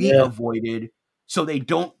that we avoided, so they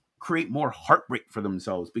don't create more heartbreak for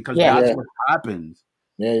themselves, because that's what happens.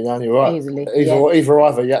 Yeah, you're right. Easily.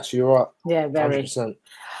 Either. Yes, you're right. Yeah, very. 100%. All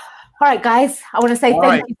right, guys. I want to say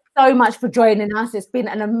thank you so much for joining us. It's been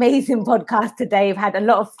an amazing podcast today. We've had a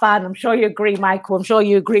lot of fun. I'm sure you agree, Michael. I'm sure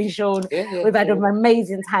you agree, Sean. We've had an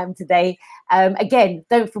amazing time today. Again,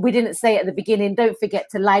 we didn't say it at the beginning, don't forget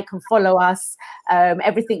to like and follow us.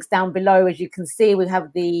 Everything's down below, as you can see. We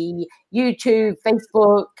have the YouTube,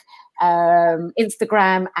 Facebook,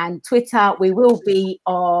 Instagram, and Twitter. We will be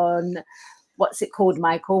on, what's it called,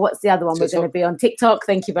 Michael? What's the other one? TikTok. We're going to be on TikTok.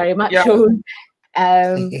 Thank you very much, Sean.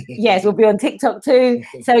 Yes, we'll be on TikTok too.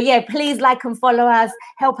 So please like and follow us,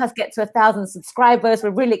 help us get to 1,000 subscribers. We're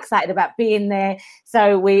really excited about being there,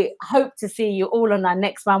 so we hope to see you all on our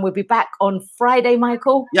next one. We'll be back on Friday,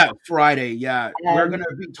 Michael. Friday. We're gonna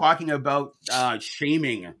be talking about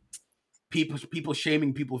shaming people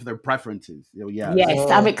shaming people for their preferences. Yes,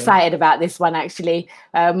 I'm excited about this one, actually.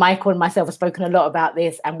 Michael and myself have spoken a lot about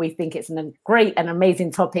this, and we think it's a great and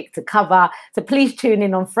amazing topic to cover. So please tune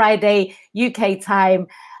in on Friday, UK time.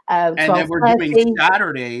 And then we're doing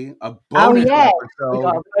Saturday a bonus episode. We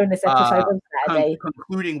got a bonus episode on Saturday.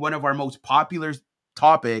 Concluding one of our most popular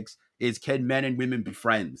topics is, can men and women be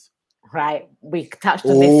friends? Right, we touched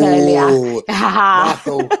on this earlier.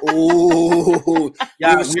 Michael, we're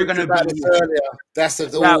gonna be earlier.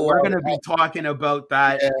 We're gonna be talking about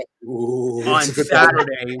that on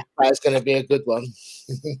Saturday. That's gonna be a good one.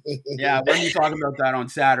 We're gonna be talking about that on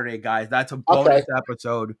Saturday, guys. That's a bonus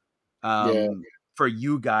episode for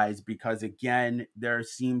you guys, because again, there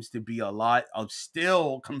seems to be a lot of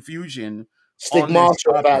still confusion, stigmata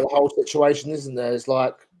about the whole situation, isn't there? It's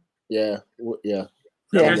like,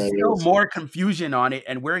 there's still more confusion on it,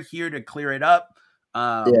 and we're here to clear it up.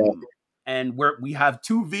 And we have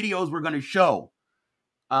 2 videos we're going to show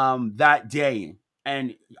that day.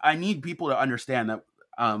 And I need people to understand that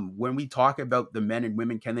when we talk about the men and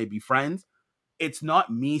women, can they be friends? It's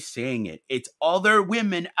not me saying it. It's other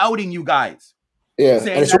women outing you guys. Saying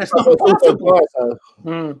that it's not possible.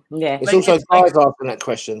 It's also guys asking that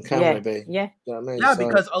question. Can we be? Yeah. You know what I mean?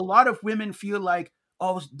 Because a lot of women feel like,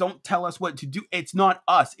 oh, don't tell us what to do. It's not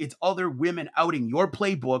us. It's other women outing your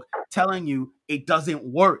playbook, telling you it doesn't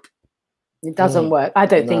work. It doesn't work. I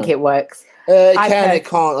don't think it works. It can, it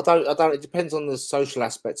can't. I don't. It depends on the social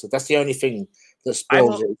aspects. That's the only thing that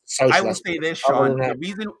spoils it. I will say this, Sean. The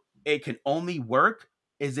reason it can only work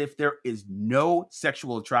is if there is no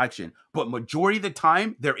sexual attraction, but majority of the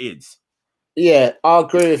time there is. Yeah, I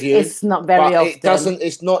agree with you. It's not very often. It doesn't.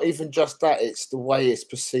 It's not even just that. It's the way it's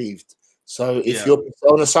perceived. So if you're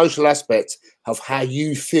on a social aspect of how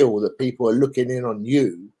you feel that people are looking in on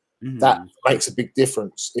you, that makes a big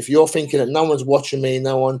difference. If you're thinking that no one's watching me,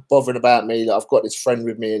 no one's bothering about me, that I've got this friend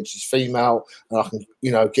with me and she's female and I can,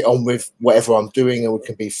 get on with whatever I'm doing and we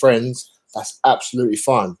can be friends, that's absolutely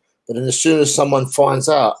fine. But then as soon as someone finds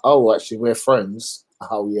out, oh, actually we're friends,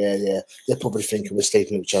 oh yeah, they're probably thinking we're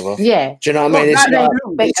sleeping with each other. Yeah. Do you know what I mean?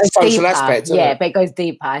 It's a social aspect. Yeah, but it goes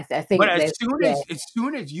deeper. I think. But as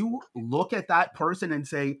soon as you look at that person and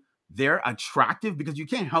say they're attractive, because you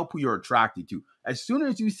can't help who you're attracted to. As soon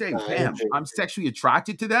as you say, "Damn, I'm sexually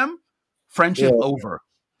attracted to them," friendship over,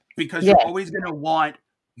 because you're always going to want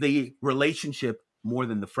the relationship more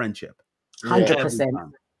than the friendship.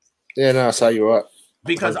 100%. Yeah, no, so you're right.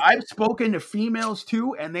 Because I've spoken to females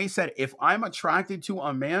too, and they said, if I'm attracted to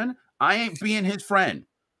a man, I ain't being his friend.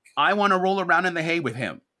 I want to roll around in the hay with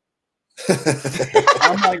him.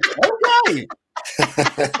 I'm like, okay.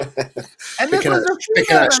 And this was a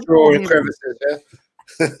female that straw in crevices,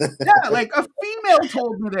 yeah, like a female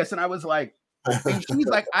told me this, and I was like, and she's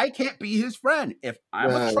like, I can't be his friend. If I'm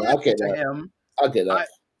attracted to him, I get that.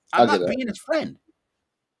 I'm not being his friend.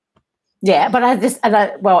 Yeah, but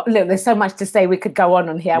look, there's so much to say. We could go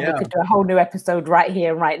on here. Yeah. We could do a whole new episode right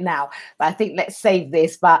here and right now. But I think let's save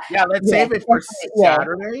this. But let's save it for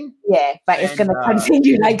Saturday. Yeah, but it's going to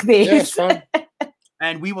continue like this. Yeah,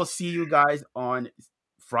 and we will see you guys on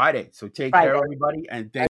Friday. So take care, everybody, and thank